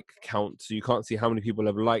like count. So you can't see how many people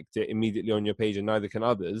have liked it immediately on your page, and neither can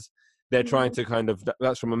others. They're trying to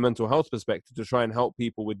that's from a mental health perspective, to try and help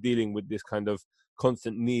people with dealing with this kind of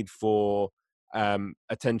constant need for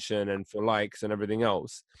attention and for likes and everything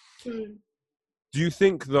else. Do you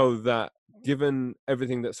think, though, that given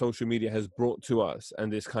everything that social media has brought to us,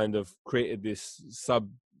 and this kind of created this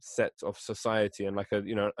subset of society and like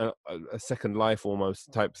a second life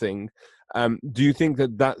almost type thing, do you think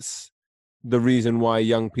that that's the reason why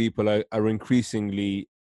young people are increasingly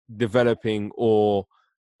developing or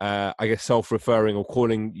I guess self-referring or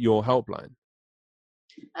calling your helpline?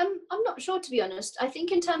 I'm not sure, to be honest. I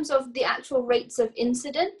think in terms of the actual rates of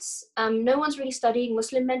incidents, no one's really studying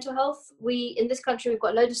Muslim mental health. In this country, we've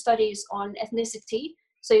got loads of studies on ethnicity.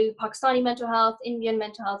 So Pakistani mental health, Indian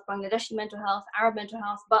mental health, Bangladeshi mental health, Arab mental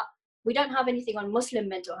health, but we don't have anything on Muslim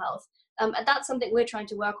mental health. And that's something we're trying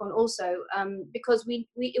to work on also, because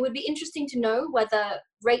it would be interesting to know whether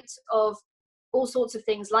rates of all sorts of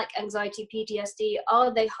things like anxiety, PTSD,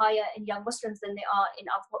 are they higher in young Muslims than they are in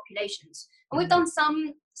other populations? And we've done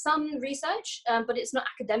some research, but it's not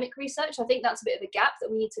academic research. I think that's a bit of a gap that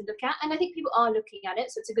we need to look at, and I think people are looking at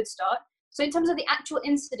it, so it's a good start. So in terms of the actual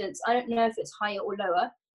incidents, I don't know if it's higher or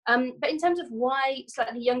lower. But in terms of why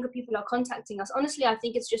slightly younger people are contacting us, honestly, I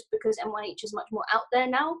think it's just because MYH is much more out there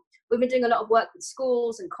now. We've been doing a lot of work with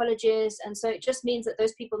schools and colleges, and so it just means that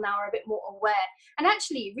those people now are a bit more aware. And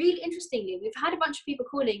actually, really interestingly, we've had a bunch of people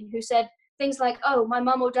calling who said things like, oh, my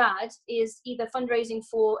mum or dad is either fundraising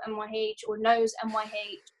for MYH or knows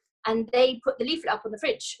MYH, and they put the leaflet up on the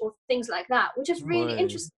fridge or things like that, which is really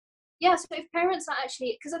interesting. Yeah, so if parents are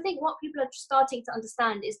actually, because I think what people are starting to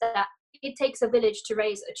understand is that it takes a village to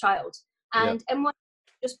raise a child, and MYH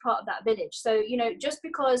is just part of that village. So, just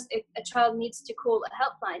because a child needs to call a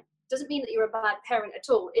helpline doesn't mean that you're a bad parent at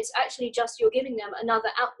all. It's actually just you're giving them another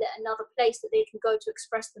outlet, another place that they can go to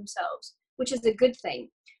express themselves, which is a good thing.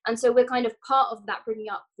 And so we're kind of part of that, bringing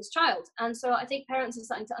up this child. And so I think parents are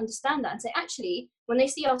starting to understand that and say, actually, when they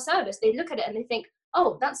see our service, they look at it and they think,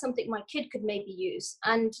 oh, that's something my kid could maybe use.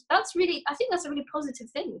 And I think that's a really positive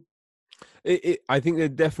thing. I think there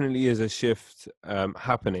definitely is a shift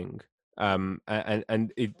happening. And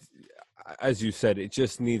it, as you said, it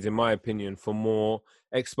just needs, in my opinion, for more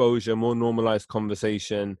exposure, more normalized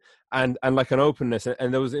conversation, and like an openness.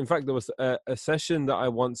 And there was a session that I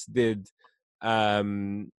once did. I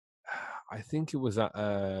think it was at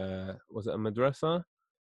was it a madrasa?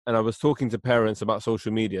 And I was talking to parents about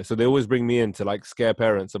social media. So they always bring me in to like scare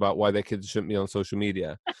parents about why their kids shouldn't be on social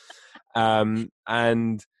media.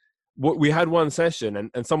 And what we had one session,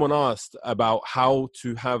 and someone asked about how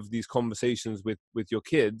to have these conversations with your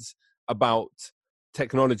kids about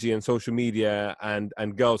technology and social media and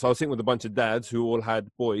girls. So I was sitting with a bunch of dads who all had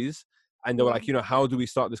boys, and they were like, how do we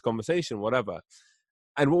start this conversation, whatever.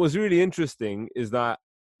 And what was really interesting is that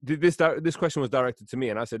this question was directed to me,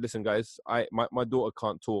 and I said, listen guys, my daughter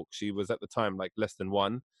can't talk. She was at the time like less than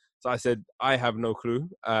 1. So I said, I have no clue.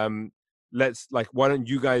 Let's, like, why don't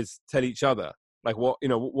you guys tell each other, like, what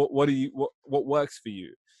works for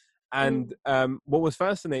you? And what was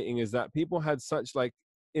fascinating is that people had such like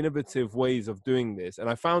innovative ways of doing this. And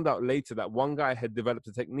I found out later that one guy had developed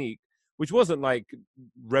a technique which wasn't like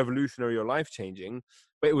revolutionary or life changing,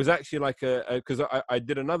 but it was actually like because I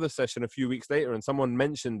did another session a few weeks later, and someone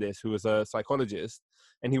mentioned this who was a psychologist,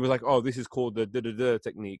 and he was like, oh, this is called the da-da-da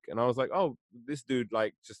technique. And I was like, oh, this dude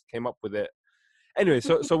like just came up with it. Anyway,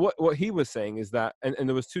 so what he was saying is that, and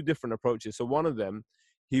there was 2 different approaches. So one of them,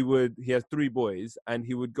 he has 3 boys, and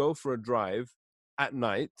he would go for a drive at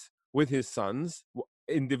night with his sons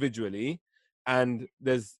individually, and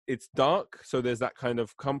it's dark, so there's that kind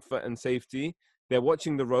of comfort and safety. They're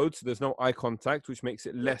watching the road, so there's no eye contact, which makes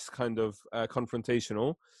it less kind of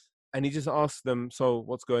confrontational. And he just asks them, so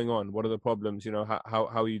what's going on? What are the problems? How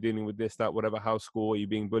are you dealing with this, that, whatever, house, school, are you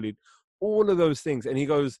being bullied? All of those things. And he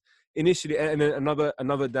goes initially, and then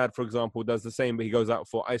another dad, for example, does the same, but he goes out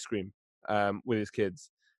for ice cream with his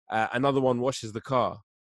kids. Another one washes the car.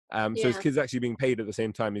 So his kid's actually being paid at the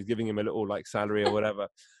same time. He's giving him a little like salary or whatever.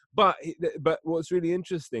 But what's really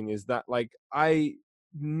interesting is that, like, I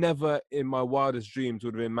never in my wildest dreams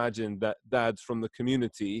would have imagined that dads from the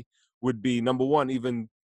community would be, number one, even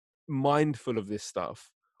mindful of this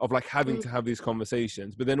stuff, of like having to have these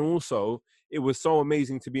conversations. But then also, it was so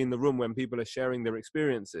amazing to be in the room when people are sharing their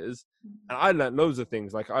experiences. And I learned loads of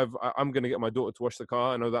things. Like I'm going to get my daughter to wash the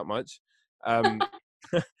car. I know that much.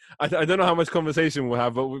 I don't know how much conversation we'll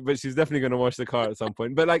have, but she's definitely going to wash the car at some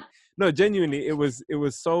point. But like, no, genuinely, it was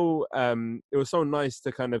so nice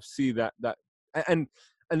to kind of see that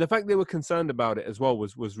and the fact they were concerned about it as well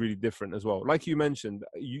was really different as well. Like you mentioned,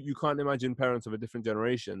 you can't imagine parents of a different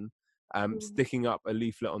generation sticking up a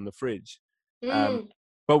leaflet on the fridge.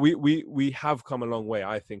 But we have come a long way,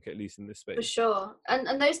 I think, at least in this space. For sure.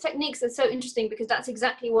 And those techniques are so interesting, because that's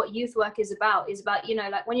exactly what youth work is about,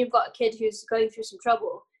 like when you've got a kid who's going through some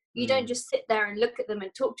trouble, you don't just sit there and look at them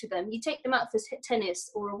and talk to them. You take them out for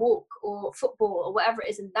tennis or a walk or football or whatever it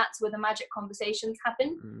is, and that's where the magic conversations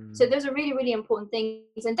happen. So those are really, really important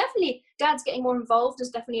things. And definitely dads getting more involved is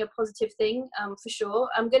definitely a positive thing, for sure.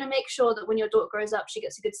 I'm going to make sure that when your daughter grows up, she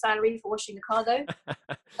gets a good salary for washing the car, though.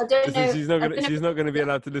 I don't know. She's not going to be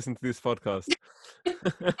allowed to listen to this podcast.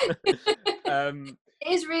 It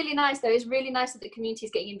is really nice, though. It's really nice that the community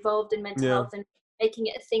is getting involved in mental health and making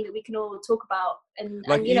it a thing that we can all talk about. And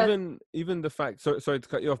like, and even the fact, sorry to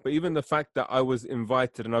cut you off, but even the fact that I was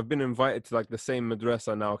invited, and I've been invited to like the same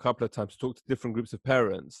madrasa now a couple of times to talk to different groups of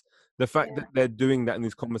parents, the fact that they're doing that and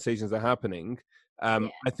these conversations are happening,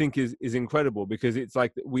 I think is incredible, because it's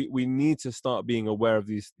like we need to start being aware of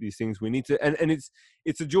these things. We need to, and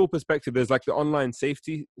it's a dual perspective. There's like the online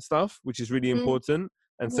safety stuff, which is really important,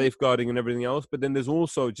 and safeguarding and everything else, but then there's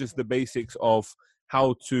also just the basics of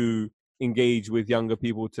how to engage with younger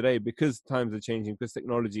people today, because times are changing, because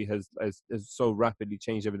technology has so rapidly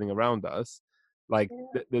changed everything around us. Like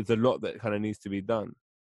there's a lot that kind of needs to be done.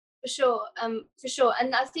 For sure.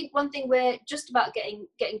 And I think one thing we're just about getting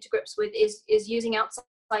to grips with is using outside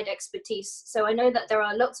expertise. So I know that there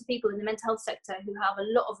are lots of people in the mental health sector who have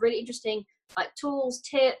a lot of really interesting like tools,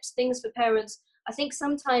 tips, things for parents. I think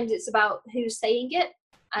sometimes it's about who's saying it,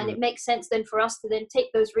 and it makes sense then for us to then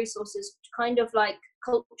take those resources to kind of like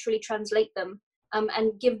culturally translate them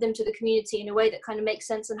and give them to the community in a way that kind of makes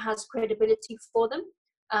sense and has credibility for them,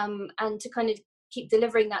 and to kind of keep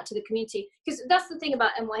delivering that to the community. Because that's the thing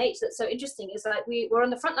about MYH that's so interesting, is like we're on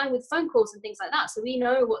the front line with phone calls and things like that, so we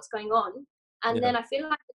know what's going on. And then I feel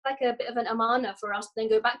like it's like a bit of an amana for us to then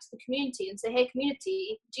go back to the community and say, hey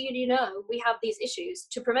community, do you know we have these issues?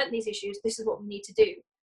 To prevent these issues, this is what we need to do.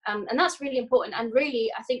 And that's really important. And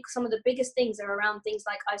really, I think some of the biggest things are around things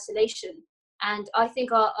like isolation. And I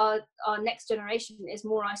think our next generation is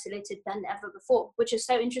more isolated than ever before, which is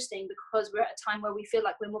so interesting, because we're at a time where we feel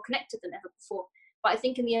like we're more connected than ever before. But I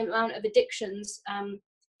think in the amount of addictions,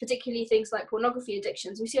 particularly things like pornography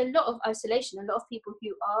addictions, we see a lot of isolation, a lot of people who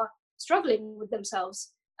are struggling with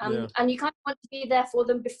themselves. And you kind of want to be there for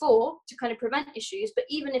them before to kind of prevent issues, but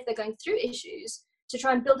even if they're going through issues, to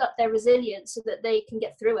try and build up their resilience so that they can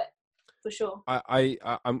get through it, for sure.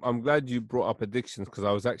 I'm glad you brought up addictions, because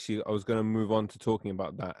I was going to move on to talking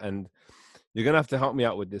about that, and you're going to have to help me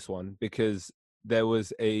out with this one, because there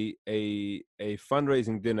was a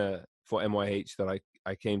fundraising dinner for MYH that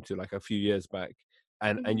I came to like a few years back,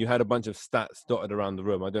 and Mhm. you had a bunch of stats dotted around the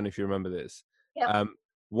room. I don't know if you remember this. Yep.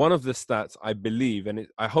 One of the stats I believe, and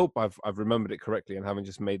I hope I've remembered it correctly and haven't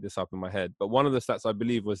just made this up in my head, but one of the stats I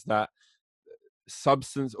believe was that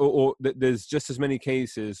substance there's just as many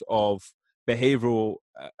cases of behavioral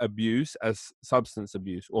abuse as substance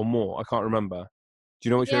abuse, or more. I can't remember. Do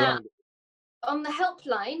you know which way Yeah. around? On the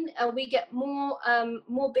helpline, we get more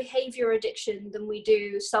behavior addiction than we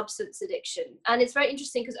do substance addiction, and it's very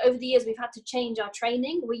interesting because over the years we've had to change our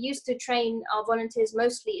training. We used to train our volunteers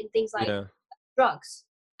mostly in things like Yeah. drugs,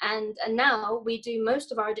 and now we do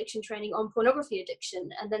most of our addiction training on pornography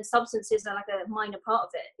addiction, and then substances are like a minor part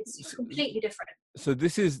of it. It's completely different. So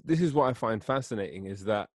this is what I find fascinating is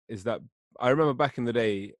that I remember back in the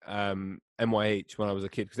day, MYH, when I was a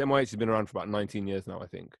kid, because MYH has been around for about 19 years now, I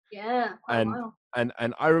think. Yeah, quite a And while.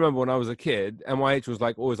 and I remember when I was a kid, MYH was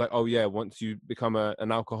like always like, oh yeah, once you become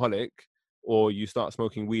an alcoholic or you start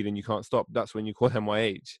smoking weed and you can't stop, that's when you call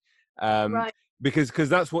MYH. Um, Right. because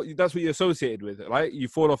that's what you're associated with, right? You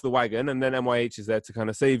fall off the wagon, and then MYH is there to kind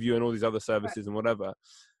of save you and all these other Right. services and whatever.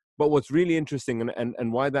 But what's really interesting,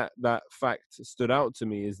 and why that fact stood out to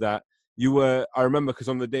me, is that I remember, because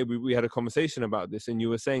on the day we had a conversation about this, and you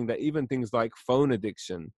were saying that even things like phone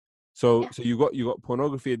addiction, so Yeah. you got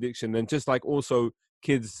pornography addiction, and just like also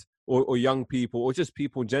kids or young people or just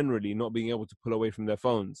people generally not being able to pull away from their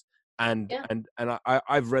phones. and Yeah. and and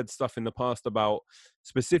I've read stuff in the past about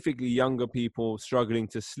specifically younger people struggling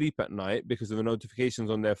to sleep at night because of the notifications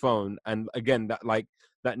on their phone, and again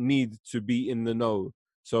that need to be in the know.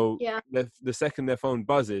 So Yeah. the second their phone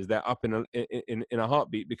buzzes, they're up in a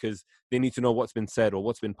heartbeat, because they need to know what's been said or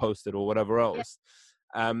what's been posted or whatever Yeah. else.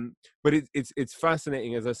 But it's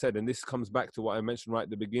fascinating, as I said, and this comes back to what I mentioned right at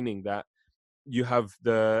the beginning, that you have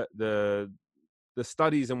the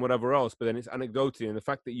studies and whatever else, but then it's anecdotally, and the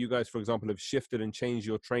fact that you guys, for example, have shifted and changed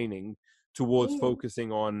your training towards Mm.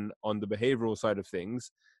 focusing on the behavioral side of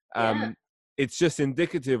things. Yeah. It's just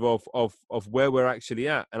indicative of where we're actually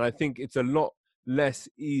at, and I think it's a lot less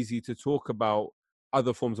easy to talk about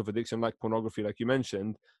other forms of addiction like pornography, like you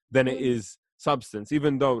mentioned, than it Mm. is substance,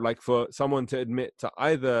 even though like for someone to admit to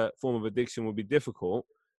either form of addiction would be difficult.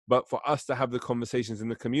 But for us to have the conversations in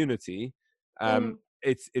the community, Mm.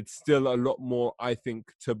 it's still a lot more, I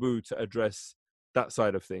think, taboo to address that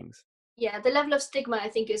side of things. Yeah, the level of stigma I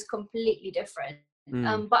think is completely different.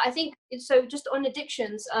 Mm. But I think so. Just on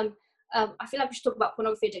addictions, I feel like we should talk about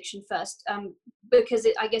pornography addiction first, because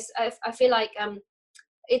I guess I feel like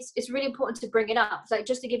it's really important to bring it up. Like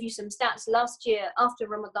just to give you some stats, last year after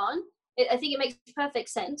Ramadan, I think it makes perfect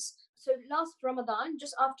sense. So last Ramadan,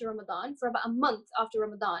 just after Ramadan, for about a month after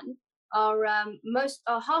Ramadan, our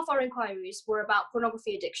half our inquiries were about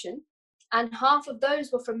pornography addiction, and half of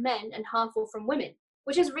those were from men and half were from women,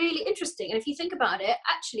 which is really interesting. And if you think about it,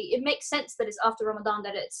 actually, it makes sense that it's after Ramadan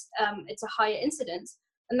that it's a higher incidence,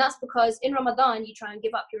 and that's because in Ramadan you try and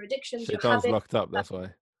give up your addictions, your Shaitan's habits, locked up, that's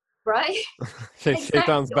why. right? Shaitan's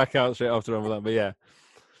Exactly. back out straight after Ramadan, but yeah.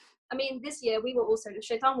 I mean, this year we were also,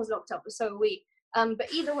 Shaitan was locked up, but so were we.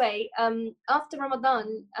 But either way, after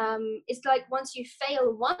Ramadan, it's like once you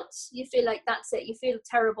fail once, you feel like that's it. You feel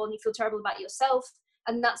terrible, and you feel terrible about yourself,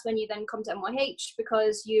 and that's when you then come to MYH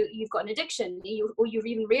because you've got an addiction, or you've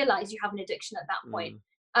even realized you have an addiction at that point.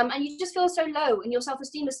 Mm. And you just feel so low, and your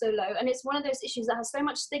self-esteem is so low, and it's one of those issues that has so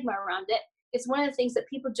much stigma around it. It's one of the things that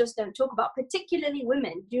people just don't talk about, particularly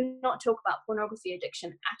women do not talk about pornography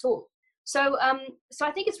addiction at all. So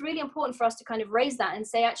I think it's really important for us to kind of raise that and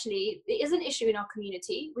say, actually, it is an issue in our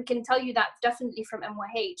community. We can tell you that definitely from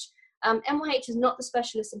MYH. MYH is not the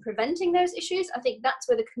specialist in preventing those issues. I think that's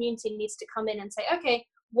where the community needs to come in and say, okay,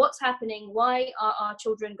 what's happening? Why are our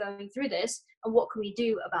children going through this? And what can we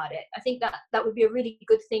do about it? I think that would be a really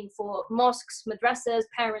good thing for mosques, madrasas,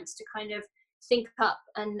 parents to kind of think up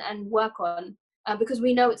and work on, because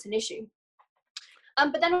we know it's an issue.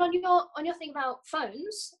 But then on your thing about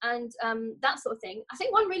phones and that sort of thing, I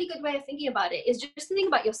think one really good way of thinking about it is just to think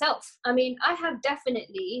about yourself. I mean, I have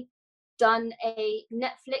definitely done a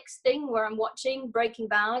Netflix thing where I'm watching Breaking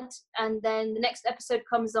Bad, and then the next episode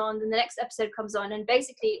comes on, and the next episode comes on, and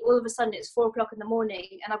basically all of a sudden it's 4 o'clock in the morning,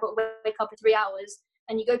 and I've got to wake up for 3 hours,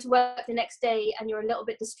 and you go to work the next day, and you're a little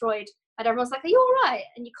bit destroyed, and everyone's like, "Are you all right?"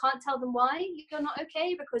 And you can't tell them why you're not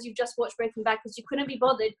okay because you've just watched Breaking Bad because you couldn't be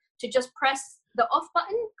bothered to just press the off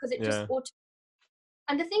button because it just Yeah. auto.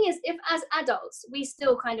 And the thing is, if as adults we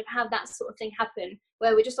still kind of have that sort of thing happen,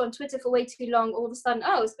 where we're just on Twitter for way too long, all of a sudden,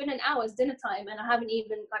 oh, it's been an hour, it's dinner time, and I haven't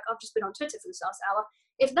even, like, I've just been on Twitter for this last hour.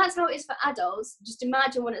 If that's how it is for adults, just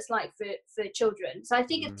imagine what it's like for children. So I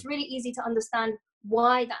think it's really easy to understand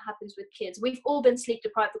why that happens with kids. We've all been sleep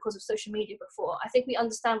deprived because of social media before. I think we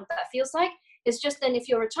understand what that feels like. It's just then if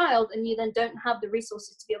you're a child and you then don't have the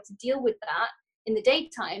resources to be able to deal with that in the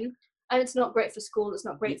daytime, and it's not great for school, it's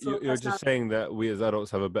not great for You're just saying that we as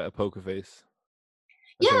adults have a better poker face.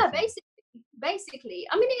 Yeah, basically.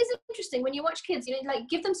 I mean, it is interesting when you watch kids, you know, like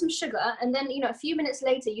give them some sugar and then, you know, a few minutes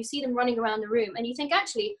later you see them running around the room and you think,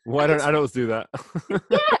 actually, why don't adults do that?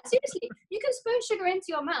 Yeah, seriously. You can spoon sugar into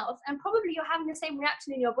your mouth and probably you're having the same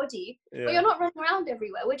reaction in your body, but you're not running around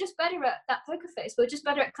everywhere. We're just better at that poker face. We're just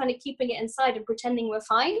better at kind of keeping it inside and pretending we're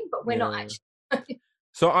fine, but we're not actually.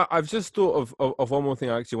 So I've just thought of one more thing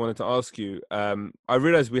I actually wanted to ask you. I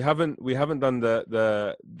realized we haven't done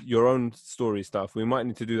the your own story stuff. We might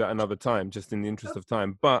need to do that another time, just in the interest of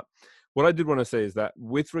time. But what I did want to say is that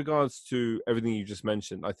with regards to everything you just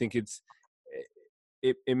mentioned, I think it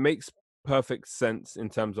makes perfect sense in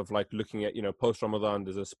terms of like looking at, you know, post Ramadan,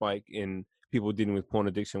 there's a spike in people dealing with porn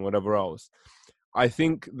addiction, whatever else. I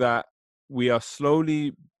think that we are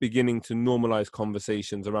slowly beginning to normalize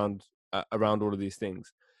conversations around all of these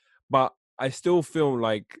things, but I still feel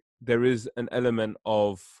like there is an element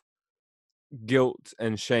of guilt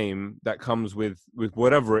and shame that comes with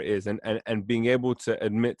whatever it is, and being able to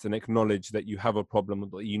admit and acknowledge that you have a problem,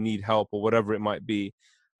 that you need help or whatever it might be.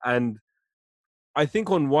 And I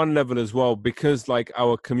think on one level as well, because like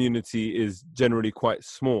our community is generally quite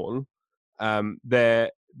small,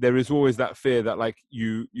 there is always that fear that like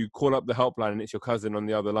you call up the helpline and it's your cousin on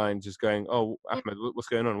the other line just going, oh, Ahmed, what's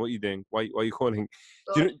going on? What are you doing? Why are you calling?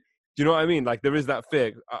 Do you know what I mean? Like there is that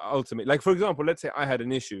fear ultimately. Like for example, let's say I had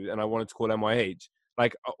an issue and I wanted to call MYH.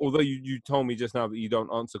 Like although you told me just now that you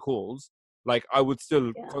don't answer calls, like I would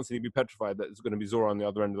still constantly be petrified that it's going to be Zora on the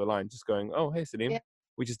other end of the line just going, oh, hey, Salim,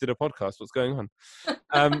 we just did a podcast. What's going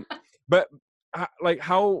on? But like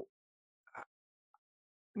how...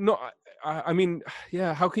 No, I mean,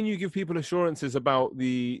 yeah. How can you give people assurances about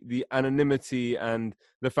the anonymity and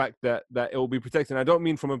the fact that it will be protected? And I don't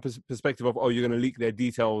mean from a perspective of, oh, you're going to leak their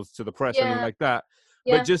details to the press or anything like that.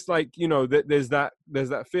 But just like, you know, there's that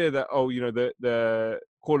fear that, oh, you know, the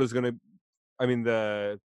caller's going to, I mean,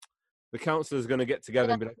 the counselor's going to get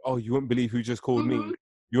together and be like, oh, you wouldn't believe who just called me.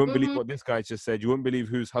 You wouldn't believe what this guy just said. You wouldn't believe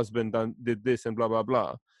whose husband did this and blah blah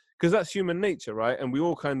blah. Because that's human nature, right? And we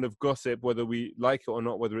all kind of gossip, whether we like it or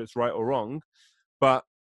not, whether it's right or wrong. But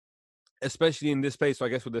especially in this space, I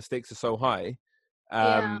guess where the stakes are so high,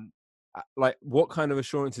 like what kind of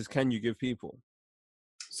assurances can you give people?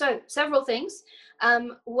 So several things.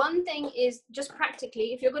 One thing is just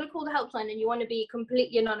practically, if you're going to call the helpline and you want to be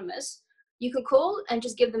completely anonymous, you can call and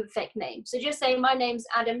just give them a fake name. So just say, my name's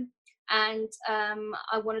Adam, and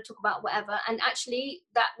I want to talk about whatever. And actually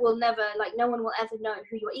that will never, like, no one will ever know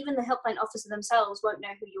who you are. Even the helpline officer themselves won't know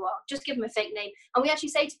who you are. Just give them a fake name. And we actually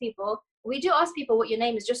say to people, we do ask people what your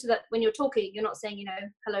name is, just so that when you're talking, you're not saying, you know,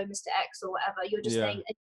 hello, Mr. X or whatever. You're just saying,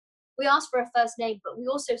 we ask for a first name, but we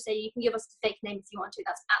also say you can give us a fake name if you want to.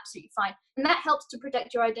 That's absolutely fine. And that helps to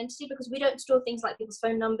protect your identity, because we don't store things like people's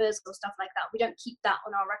phone numbers or stuff like that. We don't keep that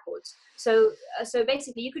on our records. So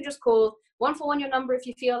basically you can just call 141 your number if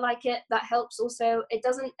you feel like it. That helps also. It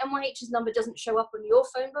doesn't, MYH's number doesn't show up on your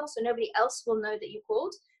phone bill, so nobody else will know that you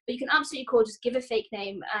called. But you can absolutely call, just give a fake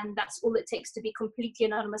name, and that's all it takes to be completely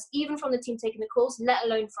anonymous, even from the team taking the calls, let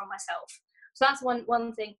alone from myself. So that's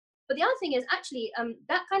one thing. But the other thing is actually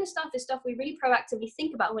that kind of stuff is stuff we really proactively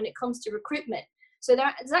think about when it comes to recruitment. So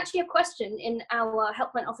there's actually a question in our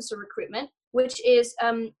helpline officer recruitment, which is,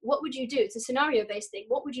 what would you do? It's a scenario-based thing.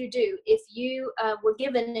 What would you do if you were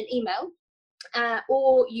given an email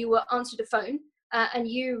or you were answered a phone and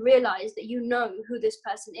you realize that you know who this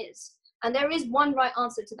person is? And there is one right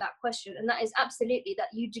answer to that question, and that is absolutely that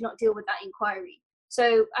you do not deal with that inquiry.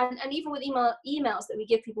 So, and even with emails that we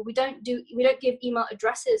give people, we don't give email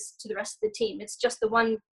addresses to the rest of the team. It's just the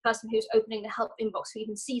one person who's opening the help inbox who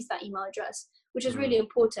even sees that email address, which is really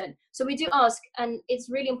important. So we do ask, and it's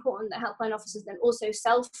really important that helpline officers then also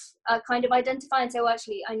self kind of identify and say, well,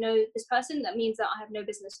 actually, I know this person. That means that I have no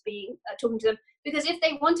business being talking to them, because if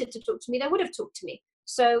they wanted to talk to me, they would have talked to me.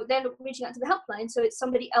 So they're reaching out to the helpline, so it's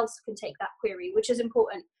somebody else can take that query, which is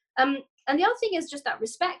important. And the other thing is just that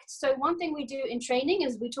respect. So one thing we do in training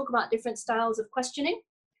is we talk about different styles of questioning.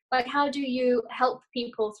 Like, how do you help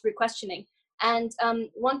people through questioning? And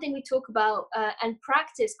one thing we talk about and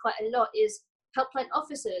practice quite a lot is helpline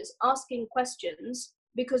officers asking questions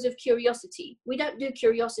because of curiosity. We don't do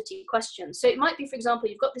curiosity questions. So it might be, for example,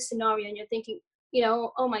 you've got this scenario and you're thinking, you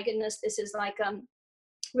know, oh my goodness, this is like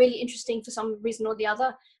really interesting for some reason or the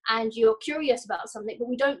other, and you're curious about something. But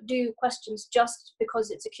we don't do questions just because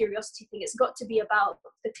it's a curiosity thing. It's got to be about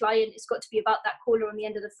the client. It's got to be about that caller on the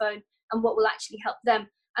end of the phone and what will actually help them.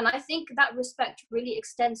 And I think that respect really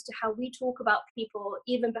extends to how we talk about people,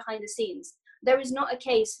 even behind the scenes. There is not a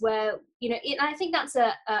case where, you know, and I think that's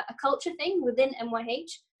a culture thing within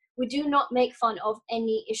MYH. We do not make fun of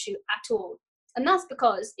any issue at all. And that's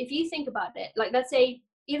because if you think about it, like, let's say,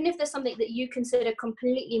 even if there's something that you consider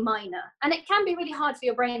completely minor, and it can be really hard for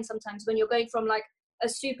your brain sometimes when you're going from like a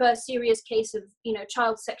super serious case of, you know,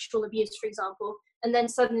 child sexual abuse, for example, and then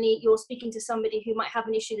suddenly you're speaking to somebody who might have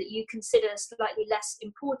an issue that you consider slightly less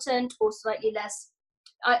important or slightly less,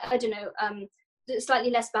 I don't know,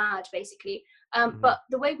 slightly less bad, basically. But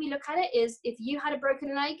the way we look at it is, if you had a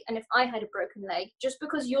broken leg and if I had a broken leg, just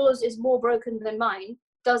because yours is more broken than mine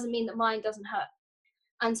doesn't mean that mine doesn't hurt.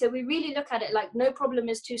 And so we really look at it like no problem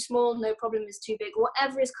is too small, no problem is too big.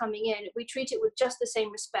 Whatever is coming in, we treat it with just the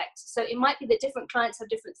same respect. So it might be that different clients have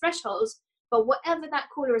different thresholds, but whatever that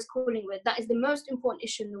caller is calling with, that is the most important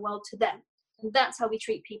issue in the world to them. And that's how we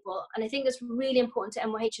treat people. And I think that's really important to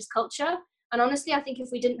MYH's culture. And honestly, I think if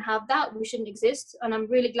we didn't have that, we shouldn't exist. And I'm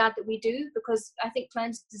really glad that we do, because I think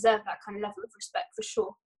clients deserve that kind of level of respect for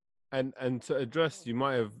sure. And to address, you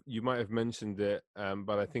might have mentioned it,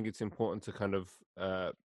 but I think it's important to kind of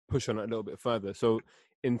push on it a little bit further. So,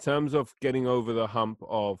 in terms of getting over the hump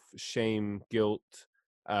of shame, guilt,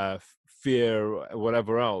 fear,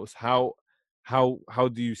 whatever else, how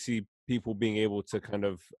do you see people being able to kind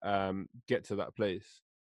of get to that place?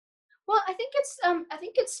 Well, I think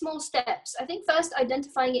it's small steps. I think first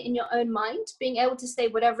identifying it in your own mind, being able to say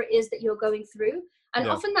whatever it is that you're going through, and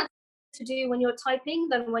often that's to do when you're typing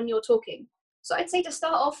than when you're talking. So I'd say to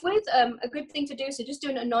start off with, a good thing to do is to just do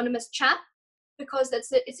an anonymous chat, because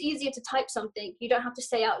it's easier to type something. You don't have to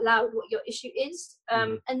say out loud what your issue is.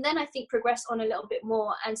 And then I think progress on a little bit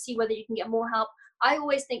more and see whether you can get more help. I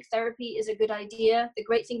always think therapy is a good idea. The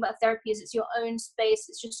great thing about therapy is it's your own space.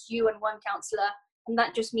 It's just you and one counselor. And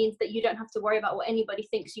that just means that you don't have to worry about what anybody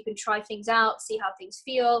thinks. You can try things out, see how things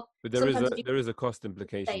feel. But there is a cost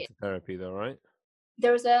implication to therapy, though, right?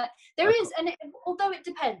 There is, and although it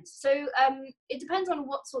depends. So it depends on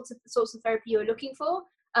what sorts of therapy you're looking for.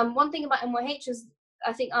 One thing about MYH is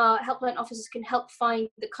I think our helpline officers can help find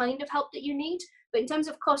the kind of help that you need. But in terms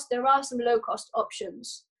of cost, there are some low cost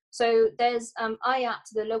options. So there's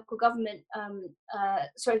IAPT, the local government,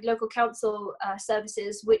 local council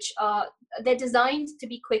services, which they're designed to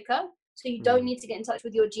be quicker. So you don't need to get in touch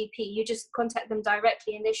with your GP. You just contact them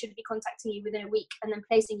directly, and they should be contacting you within a week and then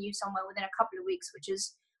placing you somewhere within a couple of weeks,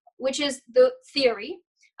 which is the theory.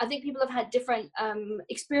 I think people have had different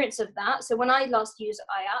experience of that. So when I last used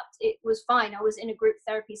IAPT, it was fine. I was in a group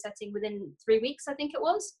therapy setting within 3 weeks, I think it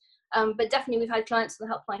was. But definitely we've had clients on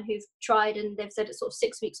the helpline who've tried and they've said it's sort of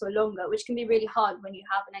 6 weeks or longer, which can be really hard when you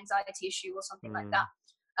have an anxiety issue or something like that.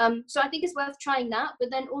 So I think it's worth trying that. But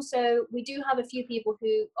then also we do have a few people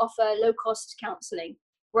who offer low cost counselling,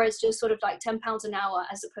 where it's just sort of like £10 an hour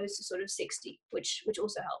as opposed to sort of 60, which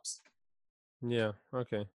also helps. Yeah.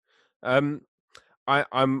 Okay. I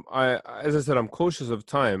as I said, I'm cautious of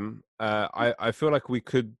time. I feel like we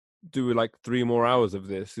could do like 3 more hours of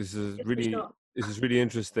this. This is really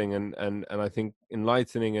interesting and I think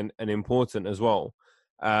enlightening and important as well.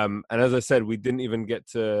 And as I said, we didn't even get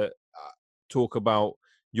to talk about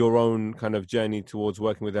your own kind of journey towards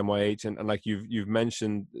working with MYH, and like you've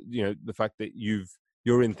mentioned, you know, the fact that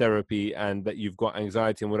you're in therapy and that you've got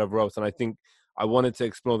anxiety and whatever else. And I think I wanted to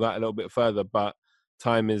explore that a little bit further, but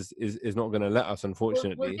time is not going to let us,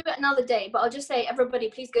 unfortunately. We'll do it another day, but I'll just say, everybody,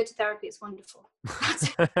 please go to therapy. It's wonderful.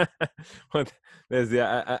 There's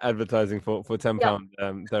the advertising for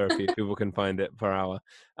 £10 therapy. People can find it per hour.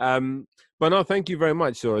 But no, thank you very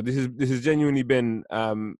much, Shura. This has genuinely been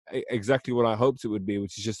exactly what I hoped it would be,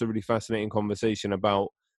 which is just a really fascinating conversation about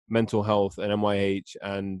mental health and MYH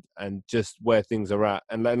and just where things are at.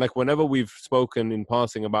 And like whenever we've spoken in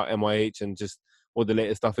passing about MYH and just what the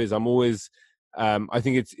latest stuff is, I'm always I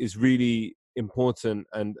think it's really important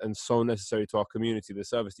and so necessary to our community, the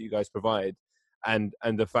service that you guys provide, and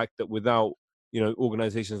the fact that without, you know,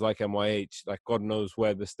 organizations like MYH, like God knows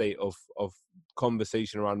where the state of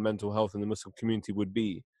conversation around mental health in the Muslim community would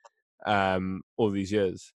be all these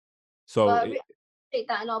years. So I appreciate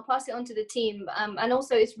that, and I'll pass it on to the team. And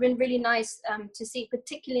also it's been really nice to see,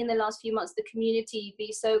 particularly in the last few months, the community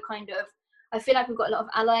be so kind of, I feel like we've got a lot of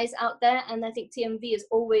allies out there, and I think TMV has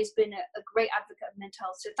always been a great advocate of mental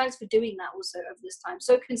health. So thanks for doing that also over this time,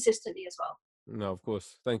 so consistently as well. No, of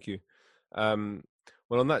course. Thank you.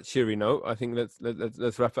 Well, on that cheery note, I think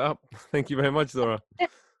let's wrap it up. Thank you very much, Zora.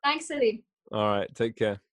 Thanks, Salim. All right, take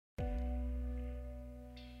care.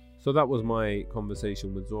 So that was my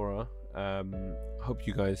conversation with Zora. I hope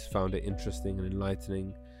you guys found it interesting and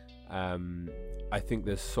enlightening. I think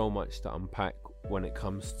there's so much to unpack when it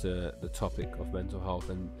comes to the topic of mental health,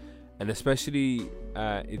 and especially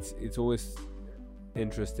it's always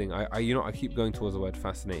interesting. I keep going towards the word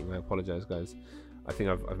fascinating. I apologize, guys. I think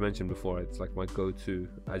I've mentioned before, it's like my go-to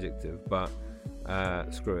adjective, but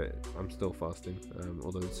screw it, I'm still fasting,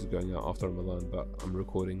 although this is going out after Ramadan, but I'm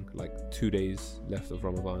recording like 2 days left of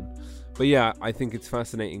Ramadan. But yeah, I think it's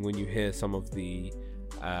fascinating when you hear some of the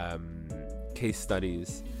case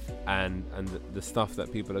studies and the stuff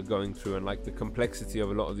that people are going through, and like the complexity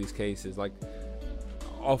of a lot of these cases. Like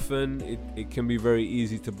often it can be very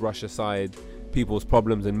easy to brush aside people's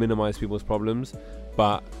problems and minimize people's problems,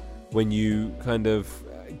 but when you kind of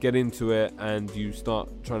get into it and you start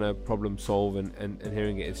trying to problem solve and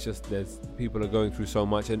hearing it, it's just there's people are going through so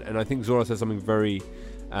much, and I think Zora said something very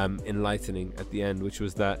enlightening at the end, which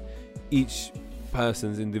was that each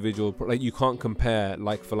person's individual, like you can't compare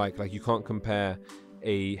like for like you can't compare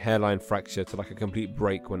a hairline fracture to like a complete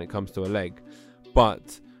break when it comes to a leg,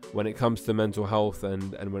 but when it comes to mental health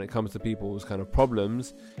and when it comes to people's kind of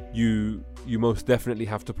problems, you most definitely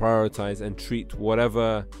have to prioritize and treat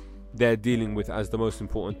whatever they're dealing with as the most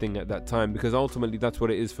important thing at that time, because ultimately that's what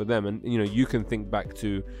it is for them. And you can think back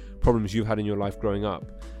to problems you've had in your life growing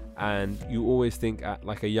up, and you always think at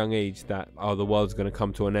like a young age that the world's going to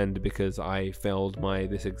come to an end because I failed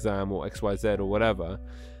this exam or XYZ or whatever.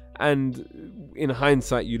 And in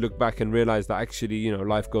hindsight, you look back and realize that actually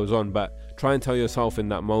life goes on. But try and tell yourself in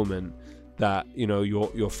that moment that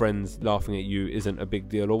your friends laughing at you isn't a big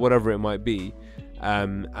deal, or whatever it might be.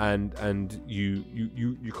 And you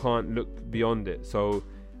can't look beyond it. So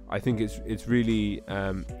I think it's really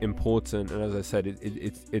important, and as I said,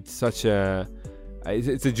 it's such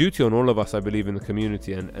it's a duty on all of us, I believe, in the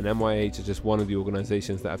community, and MYH is just one of the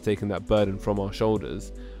organizations that have taken that burden from our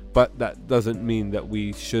shoulders. But that doesn't mean that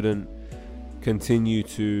we shouldn't continue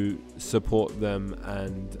to support them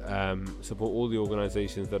and support all the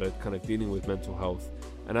organizations that are kind of dealing with mental health.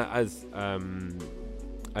 And as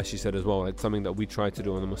she said as well, it's something that we try to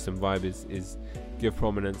do on the Muslim Vibe is give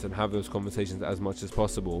prominence and have those conversations as much as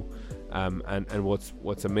possible. And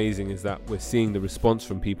what's amazing is that we're seeing the response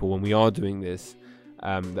from people when we are doing this,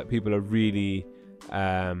 that people are really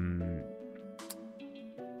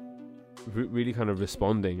really kind of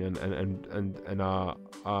responding and are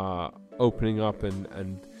opening up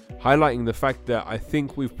and highlighting the fact that I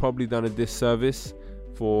think we've probably done a disservice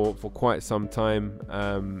for quite some time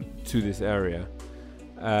to this area.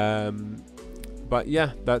 But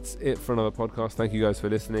yeah, that's it for another podcast. Thank you guys for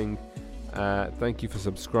listening. Thank you for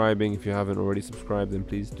subscribing. If you haven't already subscribed, then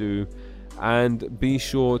please do, and be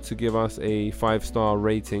sure to give us a 5-star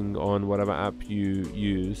rating on whatever app you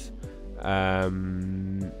use.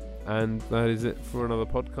 And that is it for another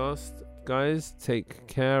podcast. Guys, take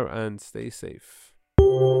care and stay safe.